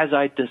 As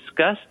I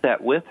discussed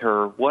that with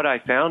her, what I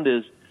found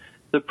is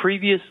the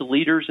previous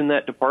leaders in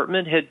that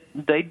department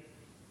they'd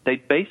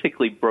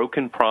basically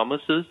broken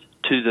promises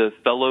to the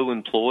fellow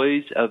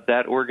employees of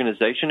that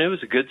organization. It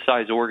was a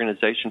good-sized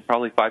organization,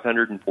 probably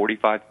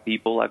 545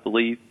 people, I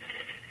believe.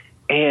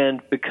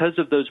 And because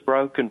of those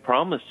broken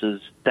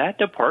promises, that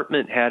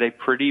department had a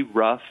pretty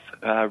rough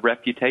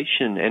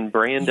reputation and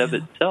brand of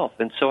itself.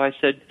 And so I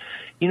said,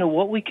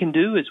 what we can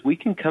do is we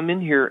can come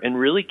in here and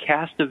really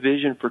cast a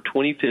vision for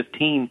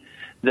 2015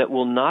 that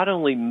will not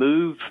only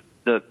move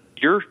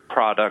your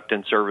product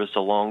and service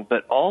along,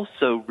 but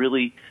also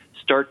really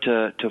start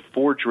to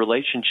forge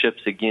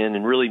relationships again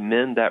and really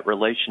mend that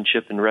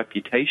relationship and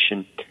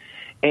reputation.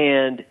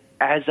 And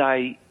as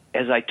I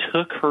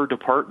took her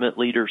department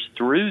leaders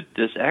through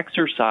this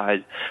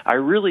exercise, I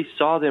really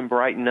saw them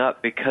brighten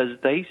up, because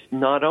they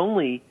not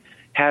only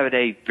had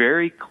a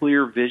very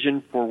clear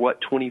vision for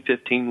what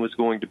 2015 was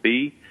going to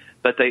be,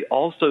 but they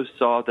also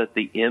saw that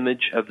the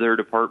image of their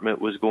department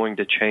was going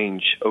to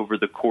change over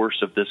the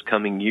course of this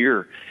coming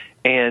year.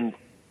 And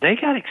they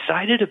got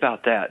excited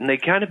about that, and they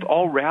kind of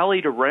all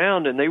rallied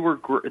around, and they were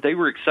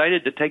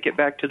excited to take it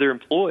back to their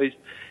employees,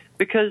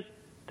 because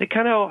they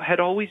kind of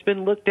had always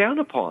been looked down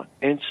upon.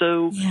 And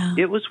so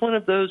It was one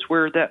of those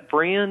where that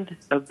brand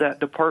of that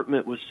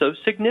department was so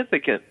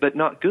significant but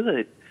not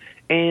good.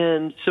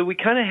 And so we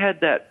kind of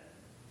had that.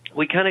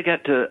 We kind of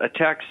got to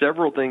attack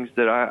several things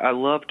that I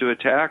love to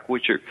attack,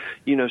 which are,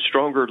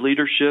 stronger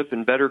leadership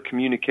and better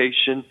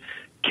communication,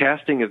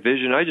 casting a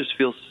vision. I just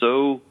feel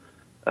so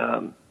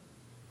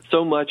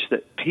much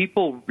that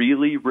people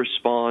really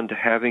respond to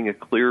having a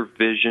clear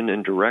vision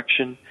and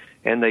direction,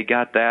 and they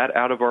got that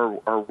out of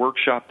our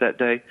workshop that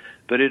day.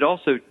 But it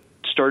also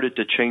started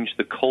to change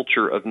the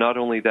culture of not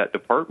only that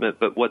department,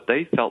 but what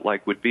they felt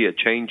like would be a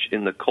change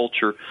in the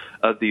culture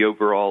of the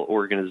overall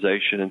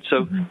organization. And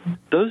so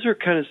those are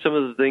kind of some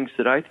of the things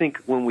that I think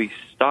when we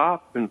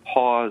stop and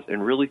pause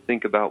and really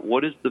think about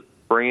what is the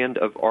brand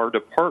of our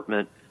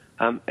department,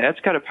 that's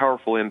got a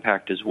powerful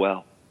impact as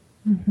well.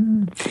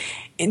 Mm-hmm.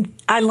 And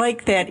I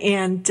like that,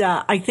 and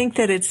I think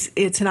that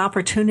it's an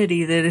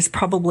opportunity that is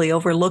probably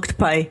overlooked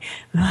by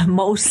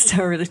most,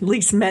 or at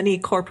least many,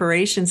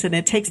 corporations. And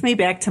it takes me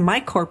back to my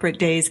corporate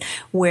days,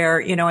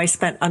 where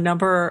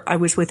I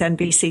was with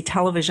NBC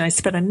Television. I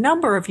spent a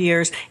number of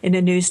years in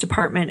the news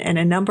department and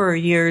a number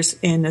of years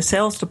in the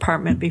sales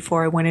department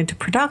before I went into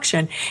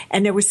production.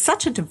 And there was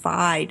such a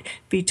divide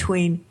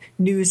between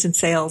news and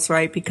sales,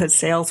 right? Because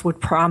sales would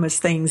promise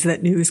things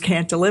that news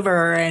can't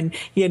deliver, and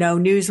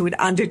news would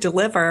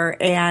underdeliver,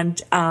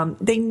 and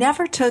they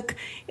never took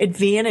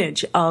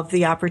advantage of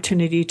the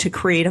opportunity to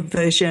create a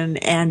vision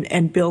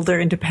and build their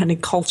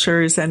independent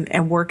cultures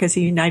and work as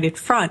a united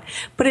front.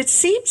 But it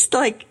seems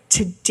like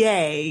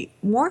today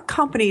more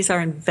companies are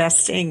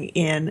investing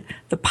in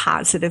the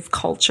positive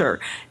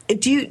culture.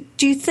 Do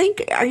you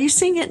think, are you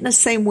seeing it in the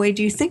same way?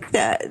 Do you think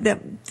that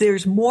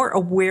there's more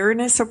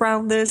awareness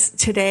around this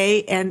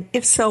today? And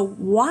if so,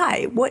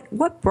 why?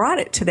 What brought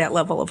it to that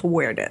level of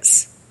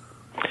awareness?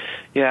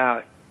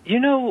 Yeah,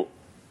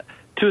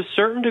 to a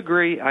certain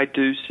degree, I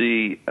do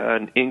see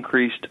an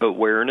increased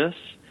awareness,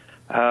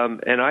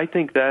 and I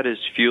think that is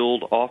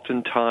fueled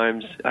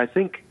oftentimes. I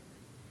think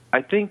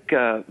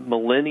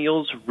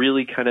millennials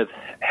really kind of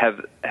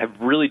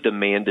have really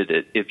demanded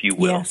it, if you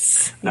will.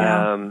 Yes.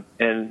 Yeah.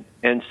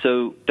 And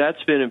so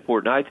that's been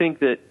important. I think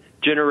that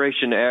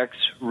Generation X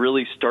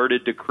really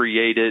started to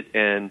create it,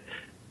 and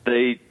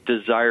they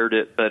desired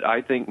it, but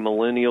I think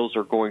millennials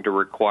are going to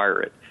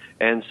require it.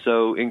 And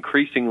so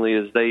increasingly,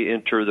 as they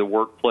enter the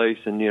workplace,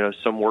 and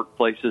some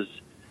workplaces,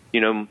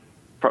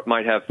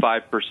 might have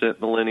 5%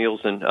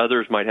 millennials, and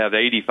others might have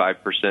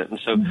 85%. And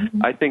so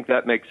I think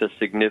that makes a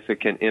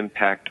significant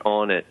impact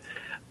on it.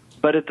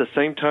 But at the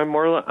same time,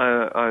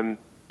 Marla, I'm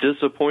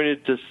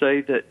disappointed to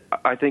say that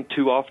I think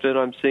too often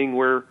I'm seeing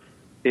where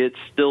it's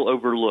still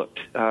overlooked,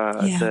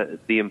 the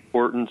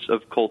importance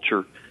of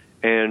culture,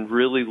 and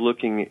really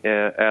looking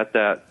at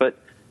that.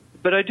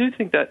 But I do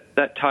think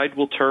that tide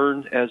will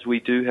turn as we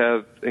do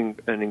have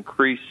an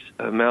increased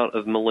amount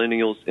of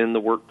millennials in the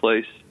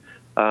workplace.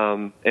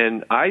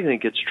 And I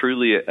think it's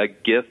truly a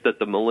gift that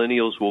the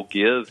millennials will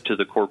give to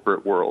the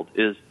corporate world,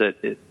 is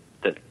that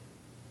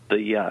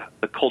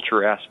the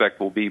culture aspect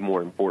will be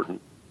more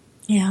important.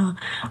 Yeah,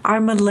 our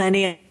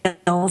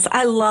millennials,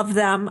 I love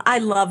them.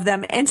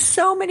 And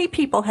so many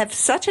people have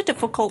such a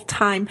difficult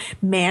time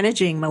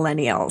managing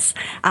millennials.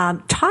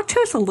 Talk to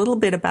us a little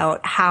bit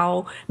about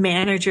how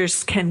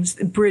managers can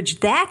bridge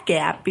that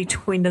gap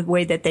between the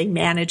way that they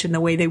manage and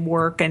the way they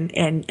work, and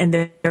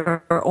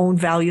their own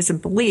values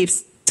and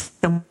beliefs,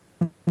 and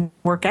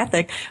work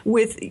ethic,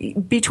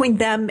 between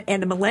them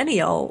and the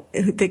millennial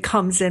that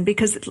comes in,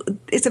 because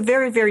it's a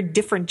very, very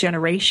different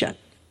generation.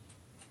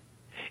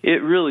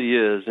 It really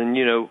is. And,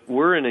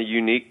 we're in a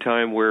unique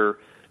time where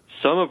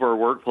some of our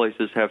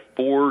workplaces have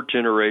 4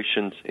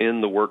 generations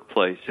in the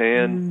workplace,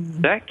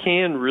 and that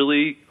can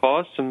really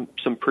cause some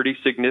pretty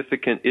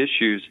significant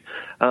issues.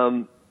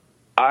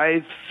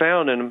 I've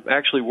found, and I'm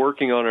actually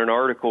working on an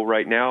article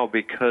right now,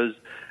 because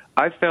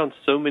I've found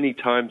so many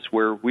times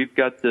where we've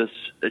got this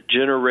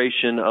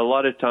generation, a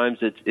lot of times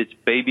it's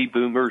baby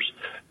boomers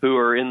who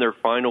are in their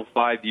final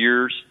 5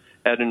 years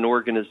at an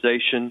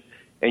organization,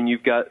 and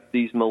you've got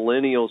these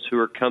millennials who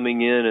are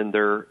coming in, and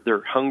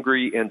they're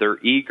hungry and they're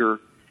eager,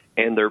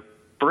 and they're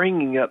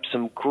bringing up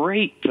some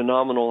great,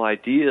 phenomenal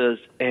ideas.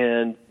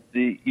 And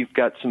you've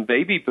got some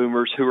baby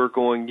boomers who are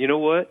going, you know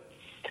what?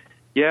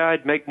 Yeah,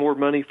 I'd make more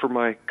money for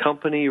my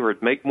company, or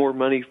I'd make more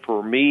money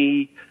for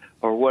me,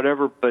 or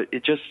whatever, but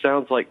it just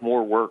sounds like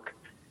more work.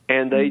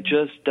 and they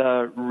just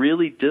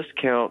really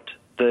discount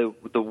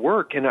the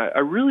work. And I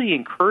really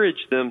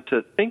encourage them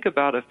to think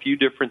about a few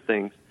different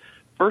things.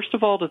 First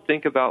of all, to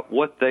think about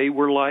what they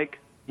were like,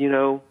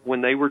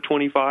 when they were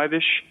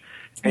 25-ish,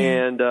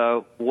 and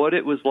what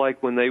it was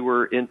like when they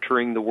were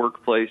entering the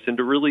workplace, and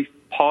to really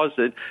pause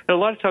it. And a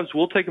lot of times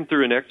we'll take them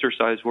through an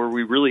exercise where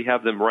we really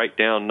have them write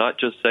down, not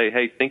just say,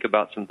 hey, think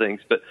about some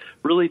things, but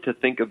really to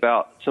think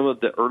about some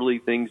of the early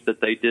things that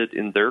they did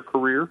in their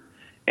career.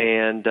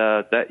 And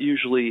that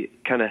usually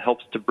kind of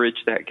helps to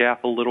bridge that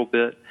gap a little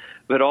bit.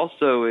 But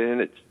also,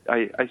 and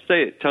I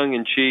say it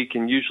tongue-in-cheek,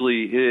 and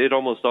usually it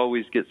almost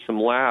always gets some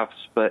laughs,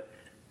 but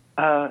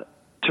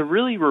to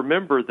really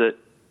remember that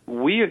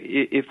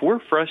if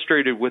we're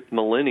frustrated with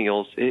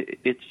millennials,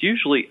 it's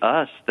usually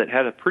us that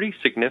had a pretty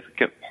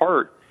significant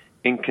part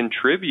in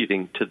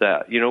contributing to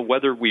that.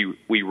 Whether we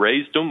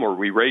raised them or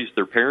we raised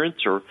their parents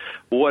or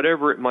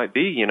whatever it might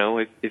be.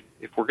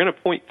 If we're going to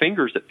point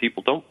fingers at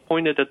people, don't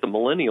point it at the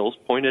millennials.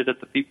 Point it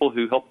at the people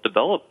who helped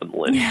develop the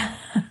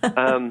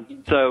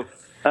millennials. So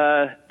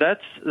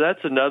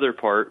that's another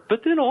part.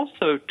 But then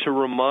also to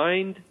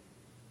remind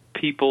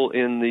people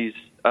in these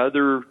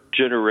other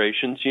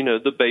generations,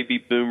 the baby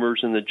boomers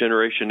and the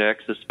Generation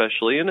X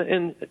especially,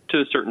 and to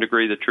a certain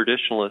degree the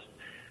traditionalists,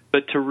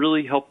 but to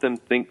really help them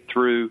think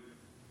through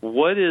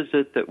what is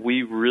it that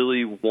we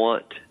really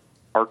want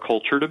our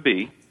culture to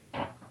be,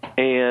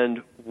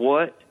 and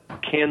what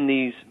can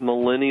these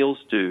millennials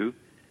do,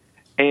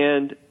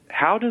 and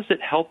how does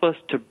it help us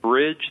to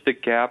bridge the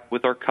gap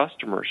with our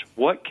customers?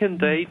 What can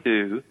they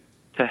do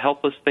to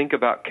help us think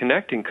about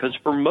connecting? Because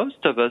for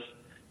most of us,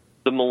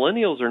 the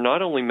millennials are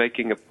not only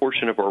making a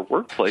portion of our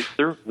workplace,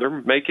 they're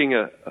making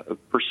a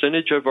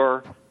percentage of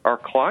our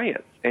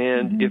clients.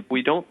 And if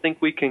we don't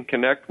think we can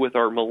connect with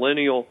our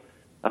millennial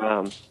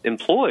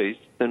employees,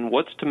 then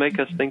what's to make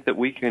us think that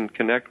we can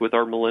connect with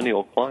our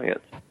millennial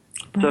clients?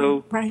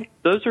 So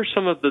those are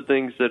some of the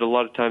things that a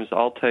lot of times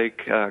I'll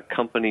take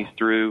companies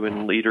through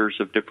and leaders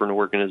of different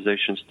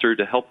organizations through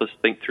to help us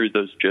think through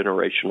those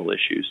generational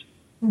issues.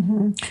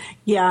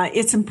 Yeah,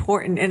 it's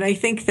important. And I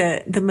think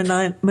that the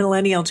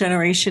millennial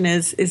generation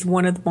is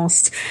one of the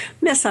most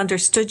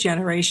misunderstood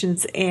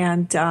generations.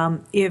 And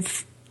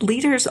if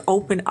leaders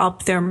open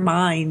up their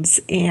minds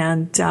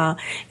and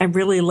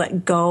really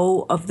let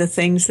go of the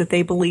things that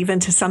they believe in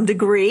to some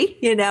degree,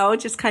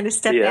 just kind of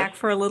step back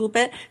for a little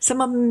bit. Some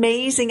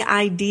amazing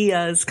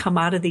ideas come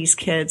out of these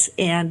kids,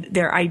 and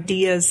they're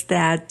ideas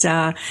that,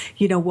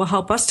 will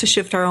help us to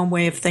shift our own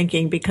way of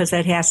thinking, because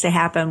that has to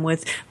happen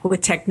with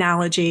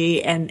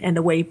technology and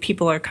the way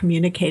people are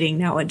communicating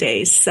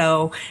nowadays.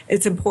 So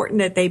it's important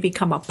that they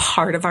become a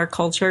part of our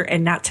culture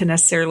and not to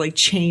necessarily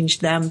change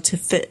them to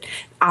fit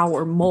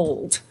our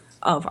mold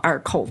of our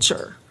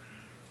culture.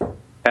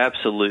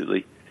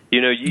 Absolutely.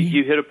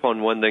 You hit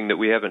upon one thing that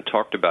we haven't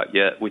talked about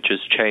yet, which is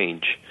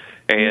change.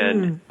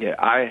 And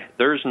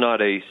there's not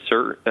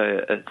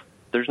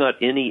there's not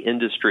any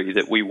industry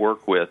that we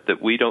work with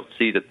that we don't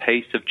see the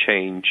pace of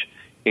change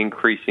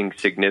increasing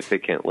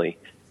significantly.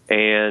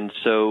 And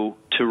so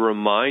to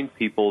remind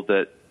people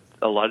that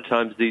a lot of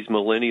times these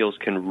millennials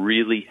can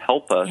really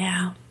help us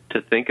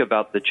to think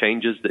about the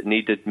changes that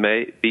need to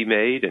be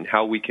made and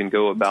how we can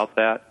go about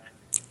that.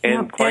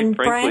 And quite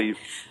frankly,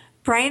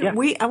 Brian,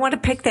 I want to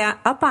pick that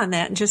up on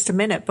that in just a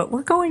minute, but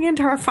we're going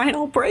into our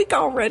final break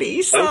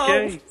already,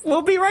 so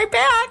we'll be right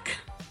back.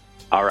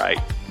 All right.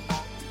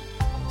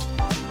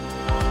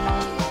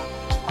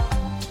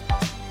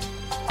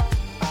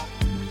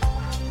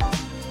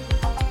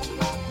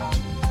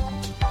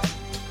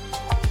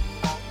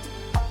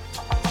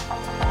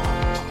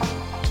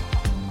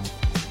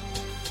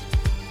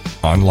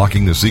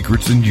 Unlocking the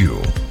secrets in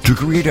you to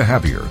create a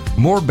happier,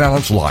 more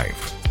balanced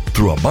life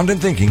through abundant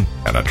thinking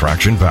and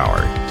attraction power.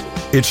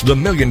 It's the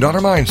 $1 Million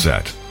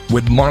Mindset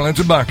with Marla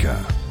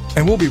Tabaka.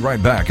 And we'll be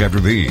right back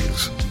after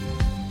these.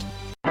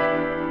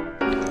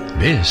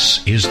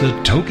 This is the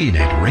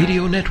TogiNet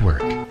Radio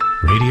Network.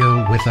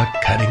 Radio with a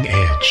cutting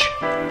edge.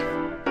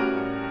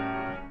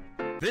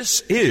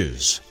 This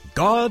is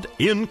God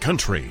in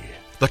Country,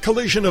 the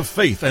collision of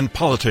faith and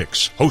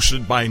politics,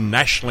 hosted by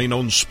nationally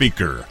known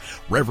speaker,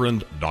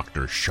 Reverend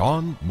Dr.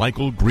 Sean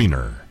Michael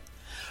Greener.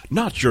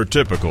 Not your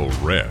typical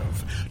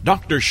Rev.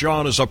 Dr.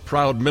 Sean is a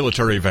proud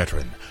military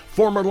veteran,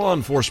 former law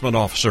enforcement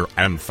officer,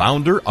 and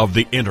founder of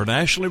the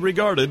internationally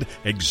regarded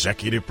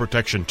Executive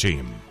Protection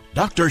Team.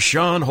 Dr.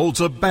 Sean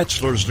holds a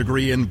bachelor's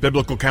degree in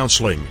biblical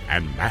counseling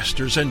and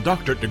master's and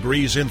doctorate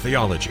degrees in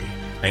theology,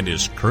 and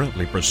is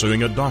currently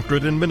pursuing a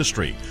doctorate in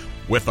ministry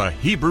with a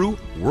Hebrew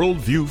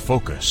worldview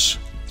focus.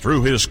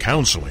 Through his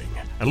counseling,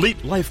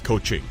 elite life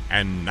coaching,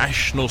 and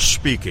national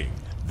speaking,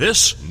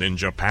 this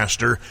ninja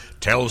pastor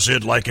tells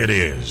it like it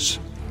is.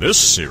 This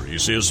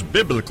series is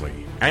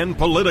biblically and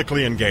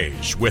politically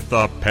engaged with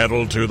the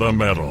pedal to the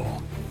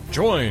metal.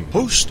 Join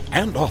host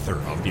and author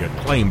of the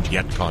acclaimed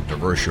yet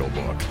controversial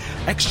book,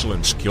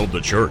 Excellence Killed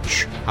the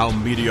Church, How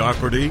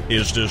Mediocrity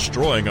is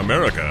Destroying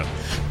America,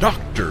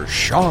 Dr.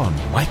 Sean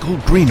Michael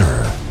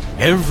Greener.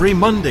 every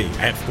Monday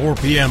at 4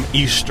 p.m.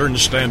 Eastern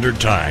Standard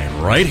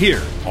Time, right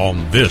here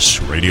on this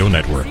radio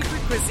network.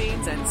 Sacred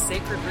Cuisines and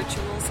Sacred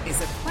Rituals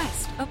is a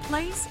quest, a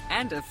place,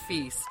 and a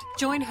feast.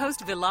 Join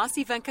host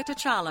Vilasi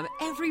Venkatachalam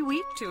every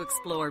week to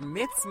explore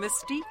myths,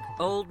 mystique,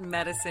 old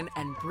medicine,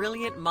 and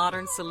brilliant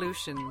modern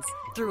solutions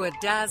through a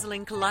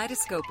dazzling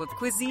kaleidoscope of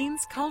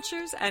cuisines,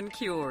 cultures, and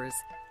cures.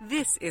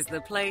 This is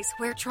the place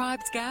where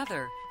tribes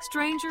gather,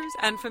 strangers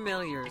and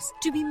familiars,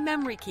 to be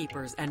memory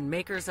keepers and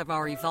makers of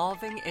our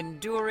evolving,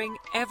 enduring,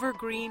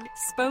 evergreen,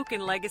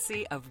 spoken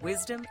legacy of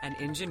wisdom and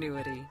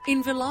ingenuity.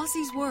 In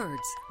Velasi's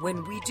words,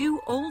 when we do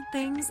old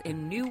things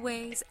in new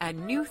ways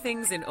and new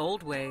things in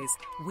old ways,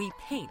 we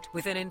paint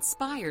with an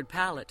inspired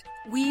palette,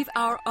 weave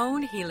our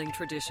own healing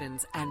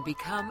traditions, and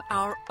become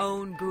our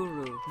own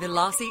guru.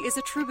 Vilasi is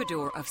a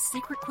troubadour of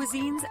secret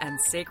cuisines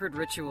and sacred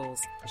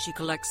rituals. She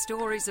collects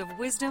stories of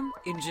wisdom,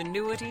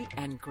 ingenuity,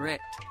 and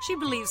grit. She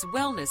believes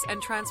wellness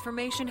and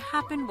transformation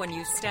happen when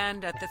you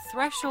stand at the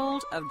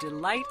threshold of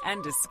delight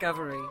and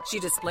discovery. She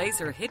displays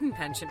her hidden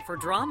penchant for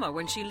drama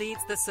when she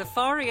leads the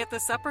safari at the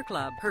supper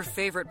club. Her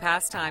favorite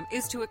pastime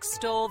is to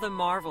extol the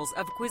marvels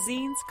of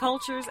cuisines,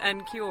 cultures,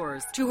 and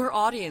cures. To her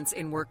audience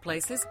in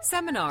workplaces,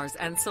 seminars,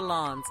 and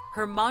salons,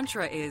 her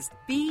mantra is,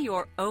 be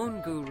your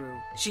own guru.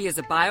 She is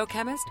a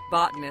biochemist,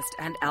 botanist,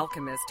 and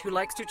alchemist who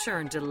likes to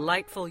churn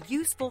delightful,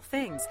 useful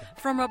things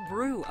from a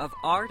brew of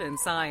art and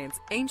science,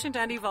 ancient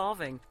and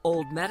evolving,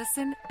 old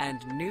medicine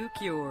and new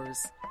cures.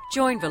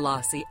 Join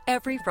Vilasi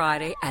every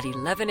Friday at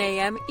 11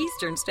 a.m.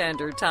 Eastern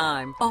Standard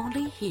Time,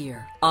 only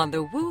here on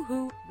the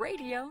Woohoo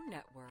Radio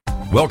Network.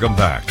 Welcome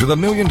back to the $1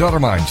 Million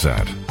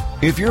Mindset.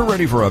 If you're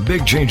ready for a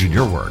big change in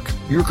your work,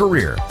 your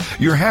career,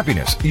 your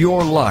happiness,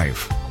 your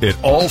life,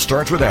 it all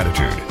starts with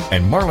attitude,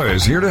 and Marla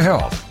is here to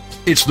help.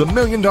 It's the $1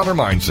 Million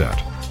Mindset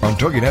on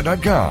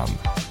TogiNet.com.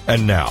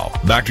 And now,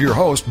 back to your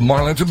host,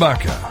 Marla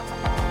Tabaka.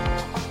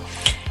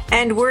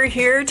 And we're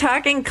here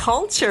talking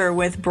culture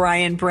with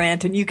Brian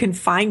Brandt, and you can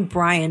find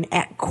Brian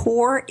at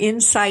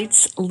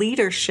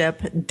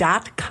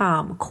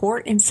CoreInsightsLeadership.com,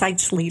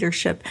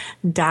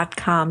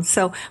 CoreInsightsLeadership.com.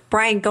 So,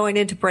 Brian, going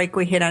into break,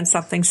 we hit on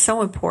something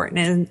so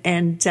important,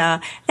 and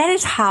that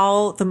is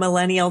how the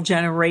millennial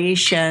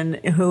generation,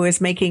 who is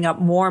making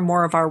up more and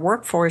more of our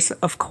workforce,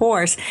 of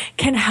course,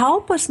 can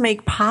help us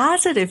make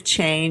positive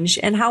change,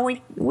 and how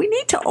we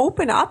need to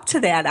open up to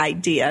that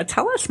idea.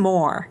 Tell us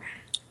more.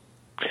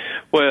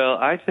 Well,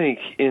 I think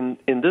in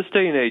this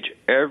day and age,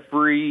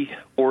 every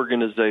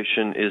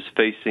organization is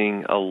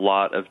facing a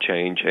lot of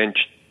change, and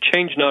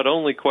change not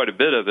only quite a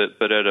bit of it,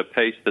 but at a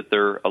pace that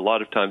they're a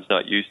lot of times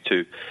not used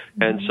to.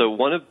 Mm-hmm. And so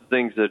one of the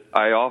things that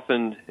I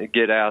often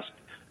get asked,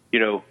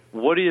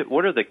 what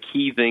are the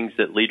key things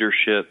that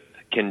leadership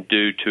can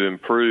do to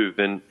improve?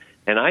 And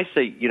I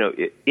say,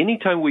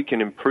 anytime we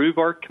can improve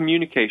our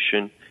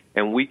communication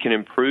and we can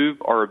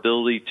improve our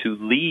ability to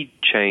lead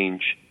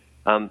change,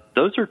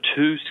 those are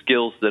two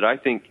skills that I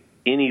think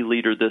any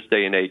leader this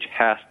day and age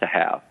has to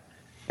have.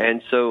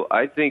 And so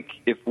I think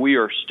if we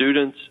are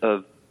students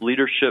of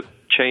leadership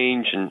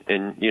change and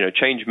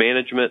change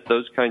management,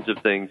 those kinds of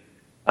things,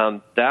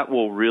 that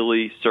will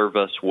really serve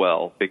us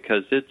well,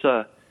 because it's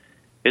a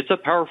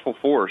powerful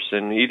force,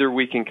 and either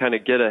we can kind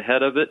of get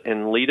ahead of it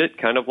and lead it,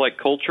 kind of like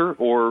culture,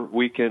 or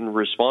we can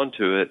respond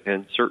to it,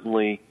 and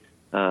certainly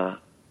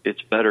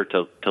it's better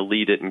to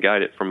lead it and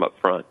guide it from up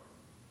front.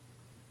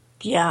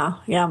 Yeah,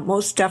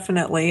 most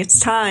definitely. It's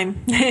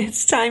time.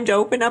 It's time to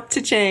open up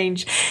to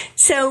change.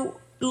 So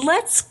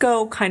let's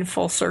go kind of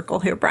full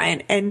circle here,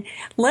 Brian, and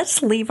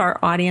let's leave our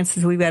audience,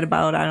 as we've got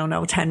about,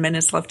 10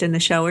 minutes left in the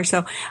show or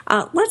so.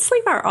 Let's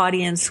leave our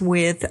audience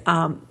with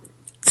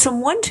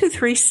some 1, 2,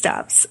 3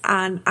 steps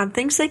on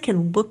things they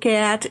can look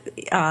at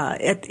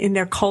in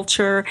their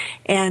culture,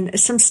 and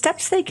some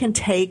steps they can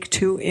take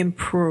to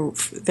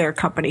improve their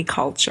company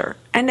culture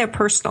and their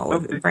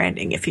personal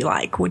branding, if you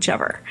like,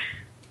 whichever.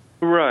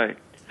 Right.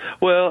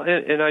 Well,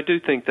 and I do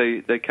think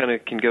they kind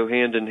of can go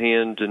hand in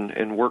hand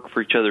and work for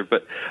each other.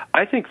 But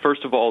I think,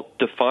 first of all,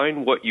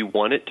 define what you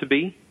want it to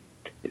be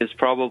is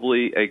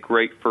probably a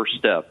great first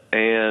step.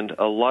 And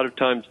a lot of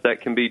times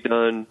that can be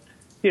done,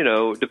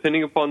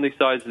 depending upon the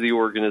size of the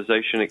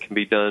organization, it can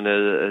be done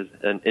as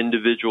an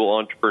individual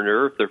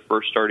entrepreneur if they're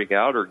first starting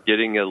out, or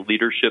getting a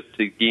leadership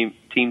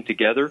team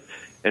together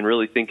and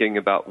really thinking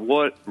about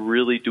what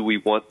really do we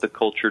want the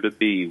culture to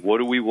be? What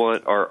do we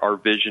want our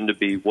vision to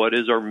be? What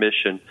is our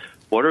mission?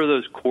 What are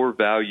those core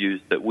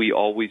values that we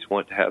always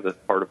want to have as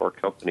part of our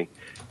company?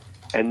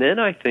 And then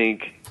I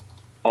think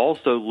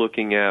also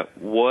looking at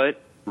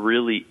what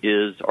really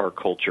is our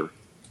culture,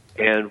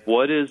 and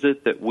what is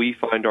it that we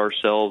find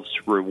ourselves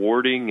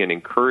rewarding and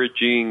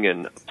encouraging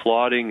and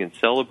applauding and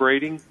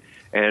celebrating,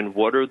 and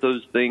what are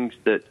those things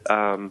that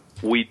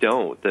we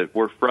don't, that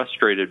we're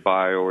frustrated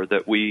by, or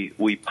that we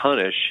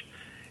punish,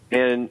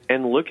 and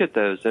look at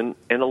those, and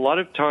a lot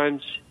of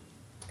times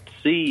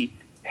see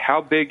how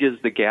big is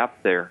the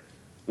gap there.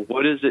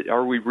 What is it?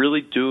 Are we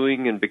really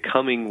doing and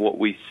becoming what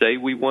we say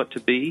we want to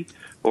be,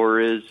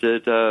 or is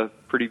it a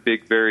pretty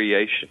big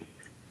variation?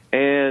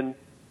 And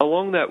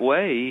along that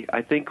way,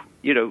 I think,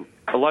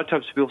 a lot of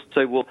times people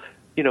say, well,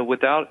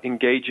 without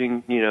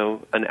engaging,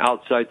 an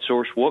outside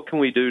source, what can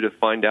we do to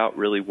find out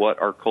really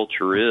what our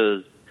culture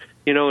is?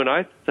 And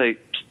I say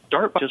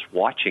start by just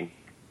watching.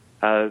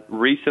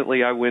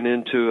 Recently, I went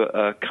into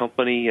a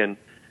company and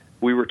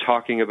we were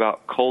talking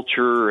about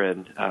culture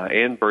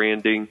and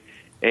branding,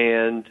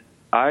 and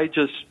I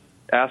just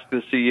asked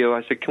the CEO,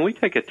 I said, can we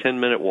take a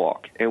 10-minute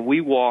walk? And we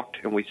walked,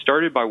 and we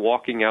started by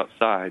walking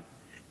outside.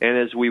 And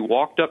as we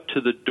walked up to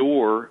the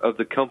door of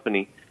the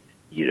company,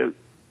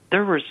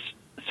 there was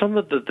some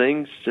of the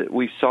things that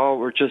we saw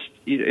were just,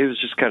 it was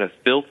just kind of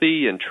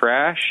filthy and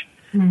trash.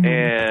 Mm-hmm.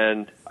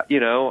 And,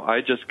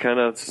 I just kind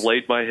of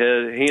laid my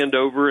hand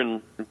over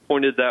and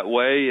pointed that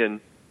way.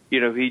 And,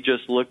 he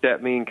just looked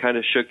at me and kind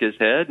of shook his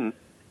head. And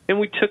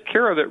we took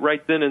care of it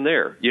right then and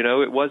there.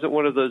 It wasn't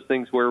one of those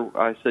things where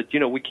I said,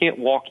 we can't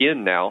walk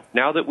in now.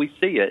 Now that we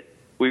see it,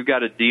 we've got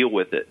to deal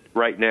with it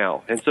right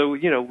now. And so,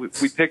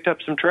 we picked up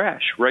some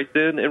trash right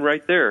then and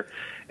right there.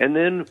 And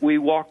then we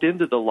walked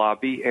into the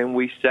lobby and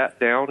we sat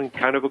down in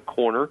kind of a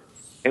corner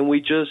and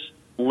we just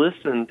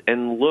listened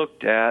and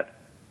looked at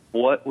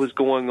what was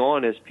going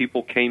on as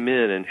people came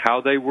in and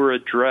how they were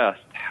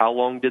addressed. How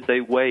long did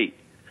they wait?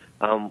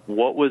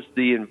 What was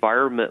the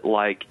environment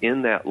like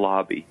in that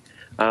lobby?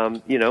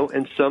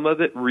 And some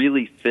of it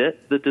really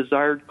fit the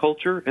desired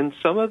culture, and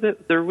some of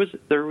it there was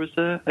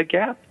a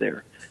gap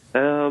there.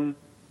 And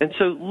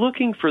so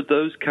looking for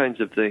those kinds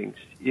of things,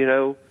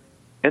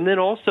 and then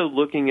also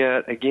looking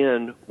at,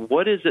 again,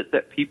 what is it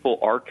that people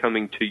are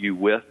coming to you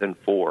with and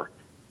for?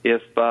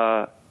 If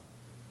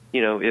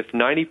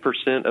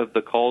 90% of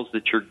the calls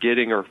that you're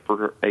getting are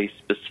for a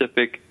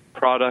specific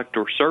product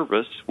or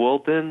service, well,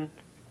 then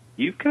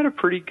you've got a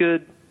pretty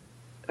good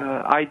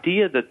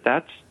idea that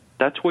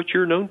that's what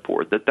you're known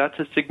for, that's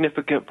a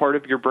significant part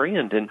of your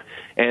brand.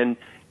 And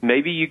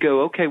maybe you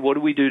go, okay, what do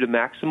we do to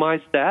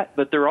maximize that?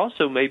 But there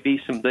also may be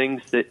some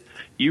things that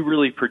you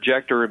really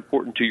project are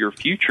important to your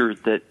future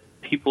that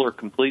people are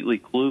completely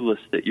clueless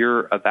that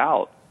you're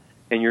about,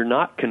 and you're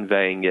not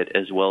conveying it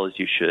as well as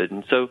you should.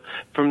 And so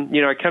from,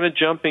 kind of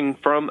jumping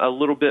from a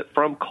little bit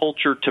from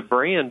culture to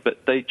brand,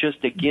 but they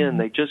just, again,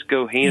 they just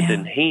go hand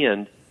in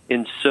hand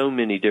in so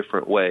many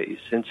different ways.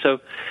 And so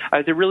I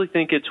really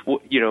think it's,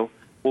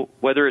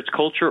 whether it's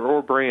culture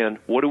or brand,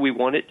 what do we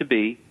want it to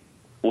be?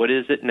 What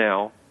is it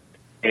now?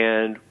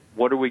 And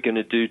what are we going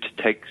to do to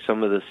take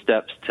some of the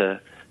steps to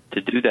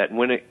do that? And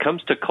when it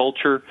comes to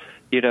culture,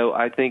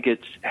 I think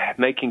it's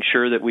making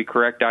sure that we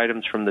correct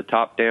items from the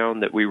top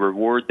down, that we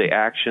reward the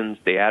actions,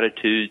 the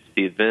attitudes,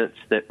 the events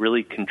that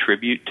really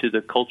contribute to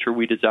the culture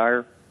we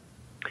desire.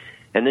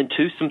 And then,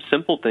 too, some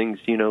simple things,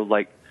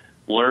 like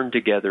learn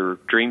together,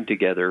 dream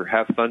together,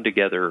 have fun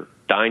together,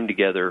 dine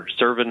together,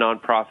 serve a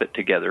nonprofit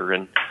together.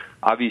 And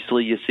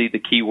obviously, you see the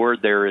key word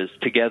there is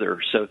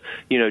together. So,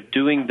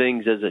 doing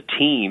things as a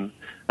team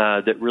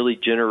that really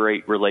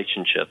generate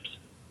relationships.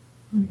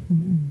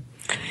 Mm-hmm.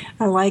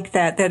 I like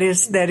that. That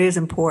is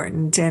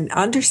important. And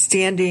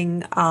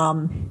understanding,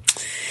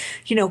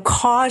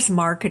 cause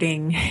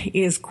marketing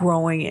is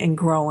growing and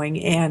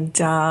growing. And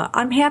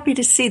I'm happy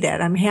to see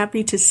that. I'm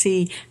happy to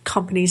see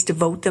companies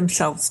devote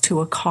themselves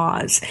to a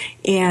cause.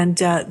 And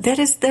that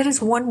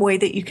is one way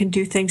that you can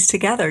do things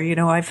together.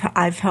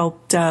 I've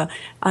helped a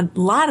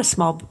lot of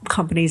small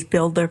companies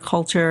build their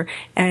culture,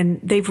 and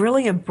they've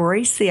really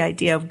embraced the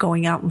idea of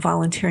going out and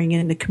volunteering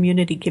in the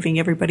community, giving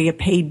everybody a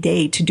paid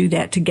day to do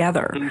that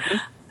together. Mm-hmm.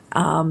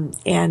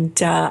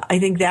 I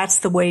think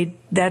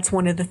that's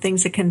one of the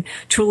things that can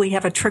truly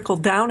have a trickle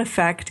down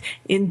effect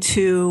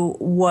into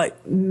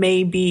what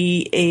may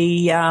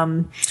be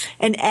an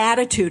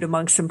attitude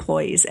amongst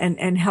employees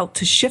and help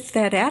to shift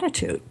that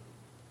attitude.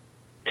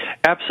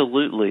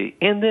 Absolutely.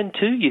 And then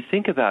too, you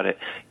think about it,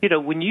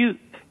 when you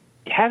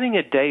having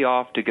a day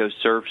off to go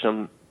serve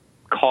some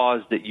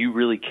cause that you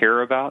really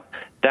care about,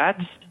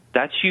 that's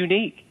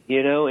unique.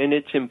 And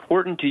it's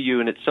important to you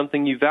and it's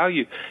something you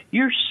value,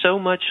 you're so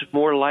much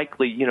more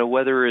likely,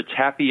 whether it's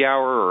happy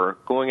hour or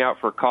going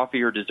out for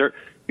coffee or dessert,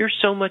 you're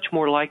so much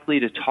more likely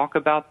to talk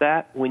about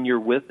that when you're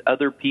with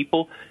other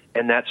people.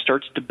 And that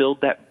starts to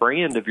build that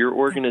brand of your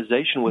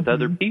organization with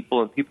other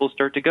people. And people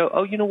start to go,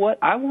 oh, you know what?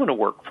 I want to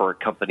work for a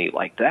company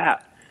like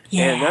that.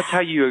 Yeah. And that's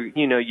how you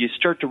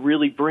start to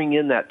really bring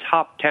in that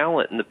top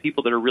talent and the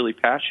people that are really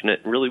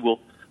passionate and really will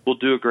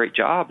do a great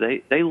job.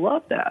 They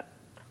love that.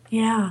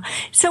 Yeah.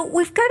 So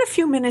we've got a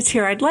few minutes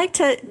here. I'd like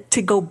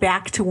to go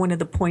back to one of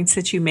the points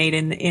that you made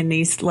in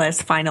these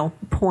last final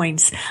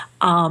points.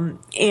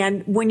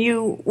 And when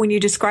you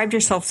described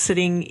yourself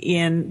sitting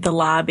in the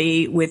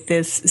lobby with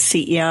this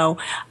CEO,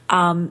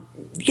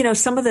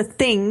 some of the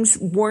things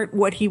weren't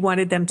what he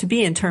wanted them to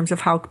be in terms of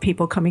how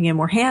people coming in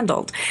were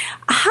handled.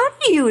 How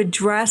do you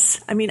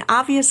address,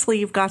 obviously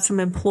you've got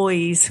some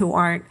employees who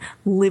aren't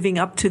living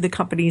up to the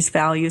company's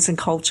values and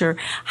culture.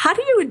 How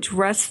do you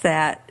address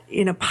that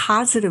in a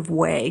positive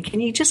way?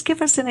 Can you just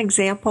give us an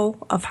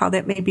example of how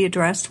that may be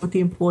addressed with the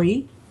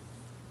employee?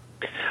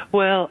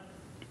 Well,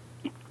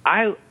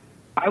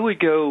 I would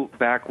go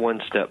back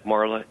one step,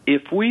 Marla.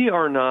 If we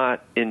are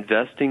not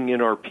investing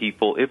in our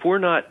people, if we're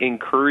not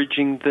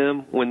encouraging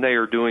them when they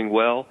are doing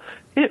well,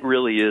 it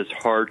really is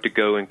hard to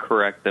go and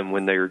correct them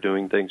when they are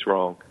doing things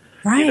wrong.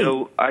 Right. You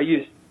know, I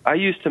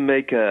used to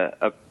make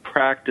a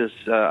practice.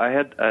 I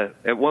had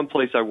at one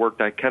place I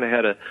worked, I kind of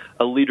had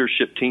a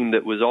leadership team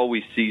that was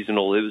always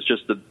seasonal. It was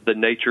just the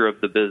nature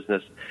of the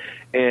business.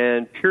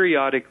 And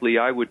periodically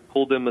I would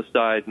pull them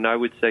aside and I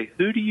would say,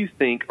 who do you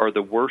think are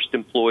the worst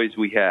employees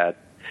we had?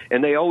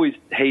 And they always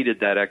hated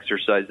that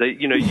exercise. They,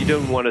 you know, you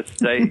don't want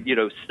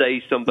to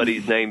say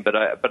somebody's name, but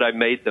I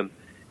made them.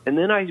 And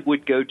then I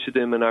would go to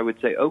them and I would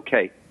say,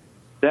 okay,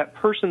 that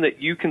person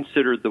that you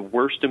consider the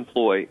worst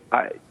employee,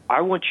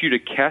 I want you to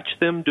catch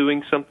them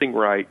doing something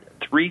right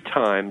 3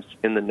 times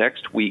in the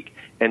next week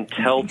and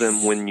tell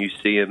them when you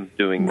see them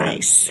doing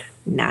that.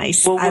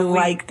 Nice. Well, I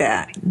like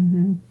that.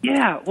 Mm-hmm.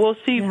 Yeah. Well,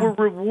 see, we're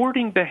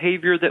rewarding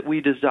behavior that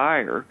we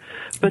desire,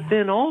 but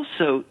then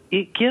also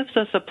it gives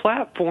us a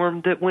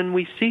platform that when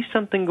we see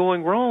something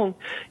going wrong,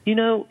 you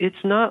know,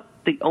 it's not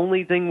the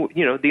only thing,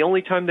 you know, the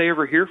only time they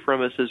ever hear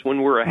from us is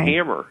when we're a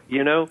hammer,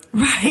 you know?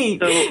 Right.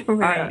 So,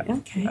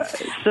 Okay.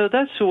 So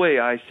that's the way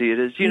I see it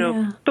is, you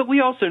know, but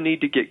we also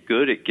need to get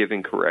good at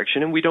giving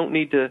correction, and we don't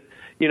need to,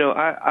 you know,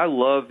 I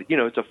love, you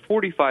know, it's a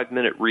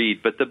 45-minute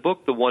read, but the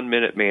book, The 1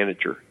 Minute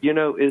Manager, you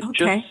know, is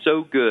just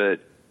so good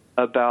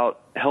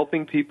about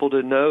helping people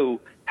to know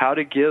how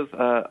to give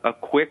a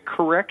quick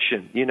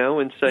correction, you know,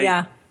 and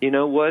say, you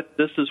know what,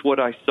 this is what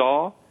I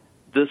saw,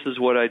 this is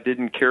what I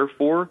didn't care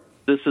for,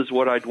 this is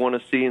what I'd want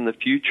to see in the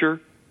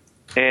future,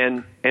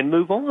 and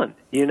move on,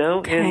 you know.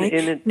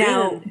 Okay.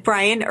 Now,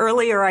 Brian,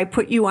 earlier I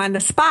put you on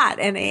the spot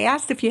and I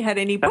asked if you had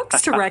any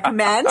books to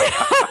recommend.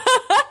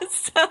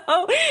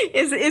 So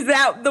is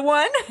that the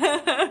one?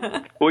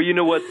 Well, you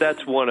know what?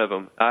 That's one of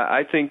them.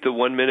 I think The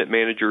 1 Minute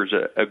Manager is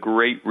a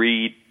great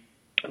read.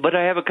 But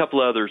I have a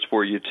couple others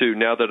for you, too,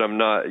 now that I'm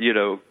not, you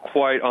know,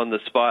 quite on the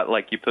spot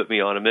like you put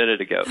me on a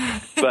minute ago.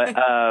 But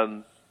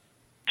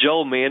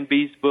Joel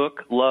Manby's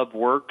book, Love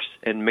Works,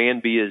 and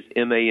Manby is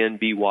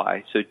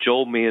M-A-N-B-Y. So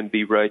Joel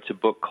Manby writes a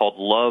book called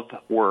Love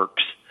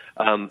Works.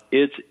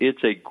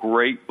 It's a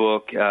great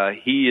book.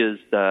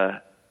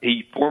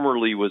 He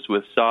formerly was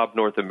with Saab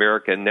North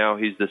America, and now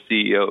he's the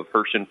CEO of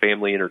Hershen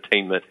Family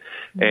Entertainment.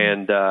 Mm-hmm.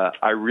 And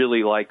I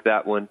really like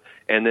that one.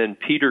 And then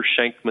Peter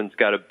Shankman's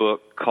got a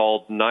book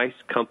called Nice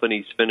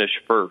Companies Finish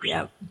First.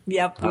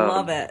 Yep,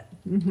 love it.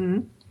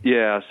 Mm-hmm.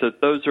 Yeah, so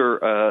those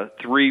are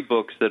 3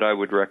 books that I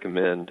would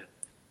recommend.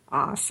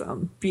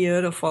 Awesome.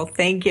 Beautiful.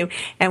 Thank you.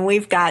 And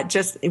we've got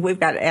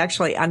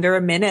actually under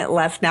a minute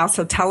left now.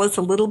 So tell us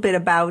a little bit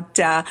about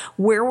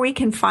where we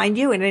can find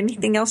you and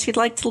anything else you'd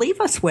like to leave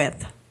us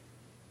with.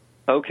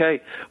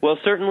 Okay. Well,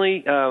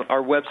 certainly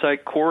our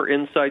website,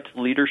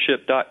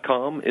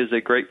 CoreInsightsLeadership.com, is a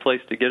great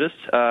place to get us.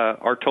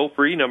 Our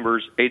toll-free number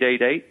is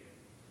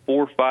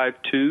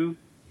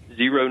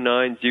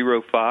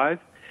 888-452-0905.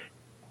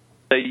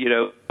 You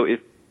know, if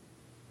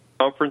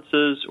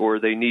conferences or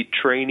they need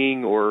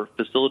training or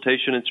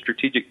facilitation and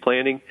strategic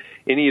planning,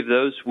 any of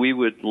those, we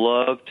would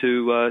love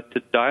to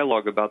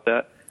dialogue about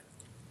that.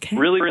 Okay.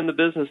 Really, we're in the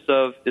business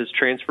of is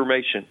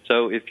transformation.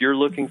 So if you're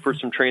looking for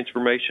some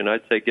transformation,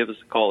 I'd say give us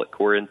a call at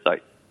Core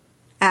Insights.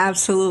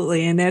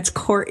 Absolutely, and that's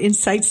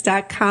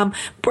CoreInsights.com.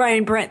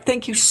 Brian Brent,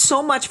 thank you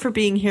so much for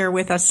being here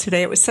with us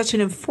today. It was such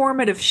an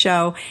informative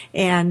show,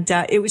 and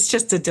it was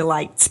just a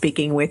delight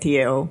speaking with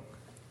you.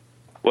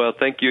 Well,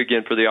 thank you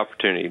again for the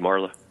opportunity,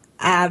 Marla.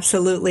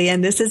 Absolutely.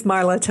 And this is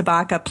Marla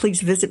Tabaka. Please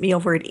visit me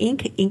over at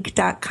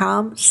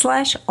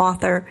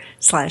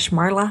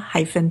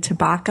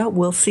inc.com/author/Marla-Tabaka.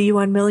 We'll see you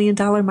on $1 Million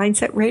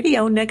Mindset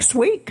Radio next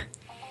week.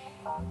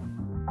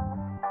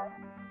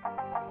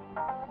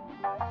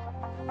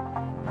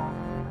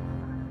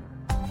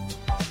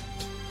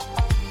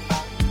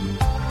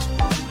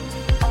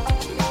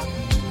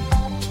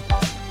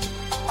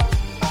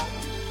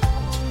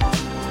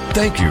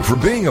 Thank you for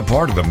being a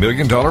part of the $1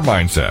 Million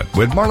Mindset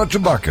with Marla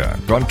Tabaka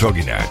on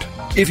TogiNet.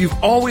 If you've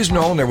always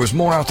known there was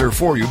more out there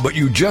for you, but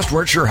you just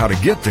weren't sure how to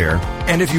get there, and if you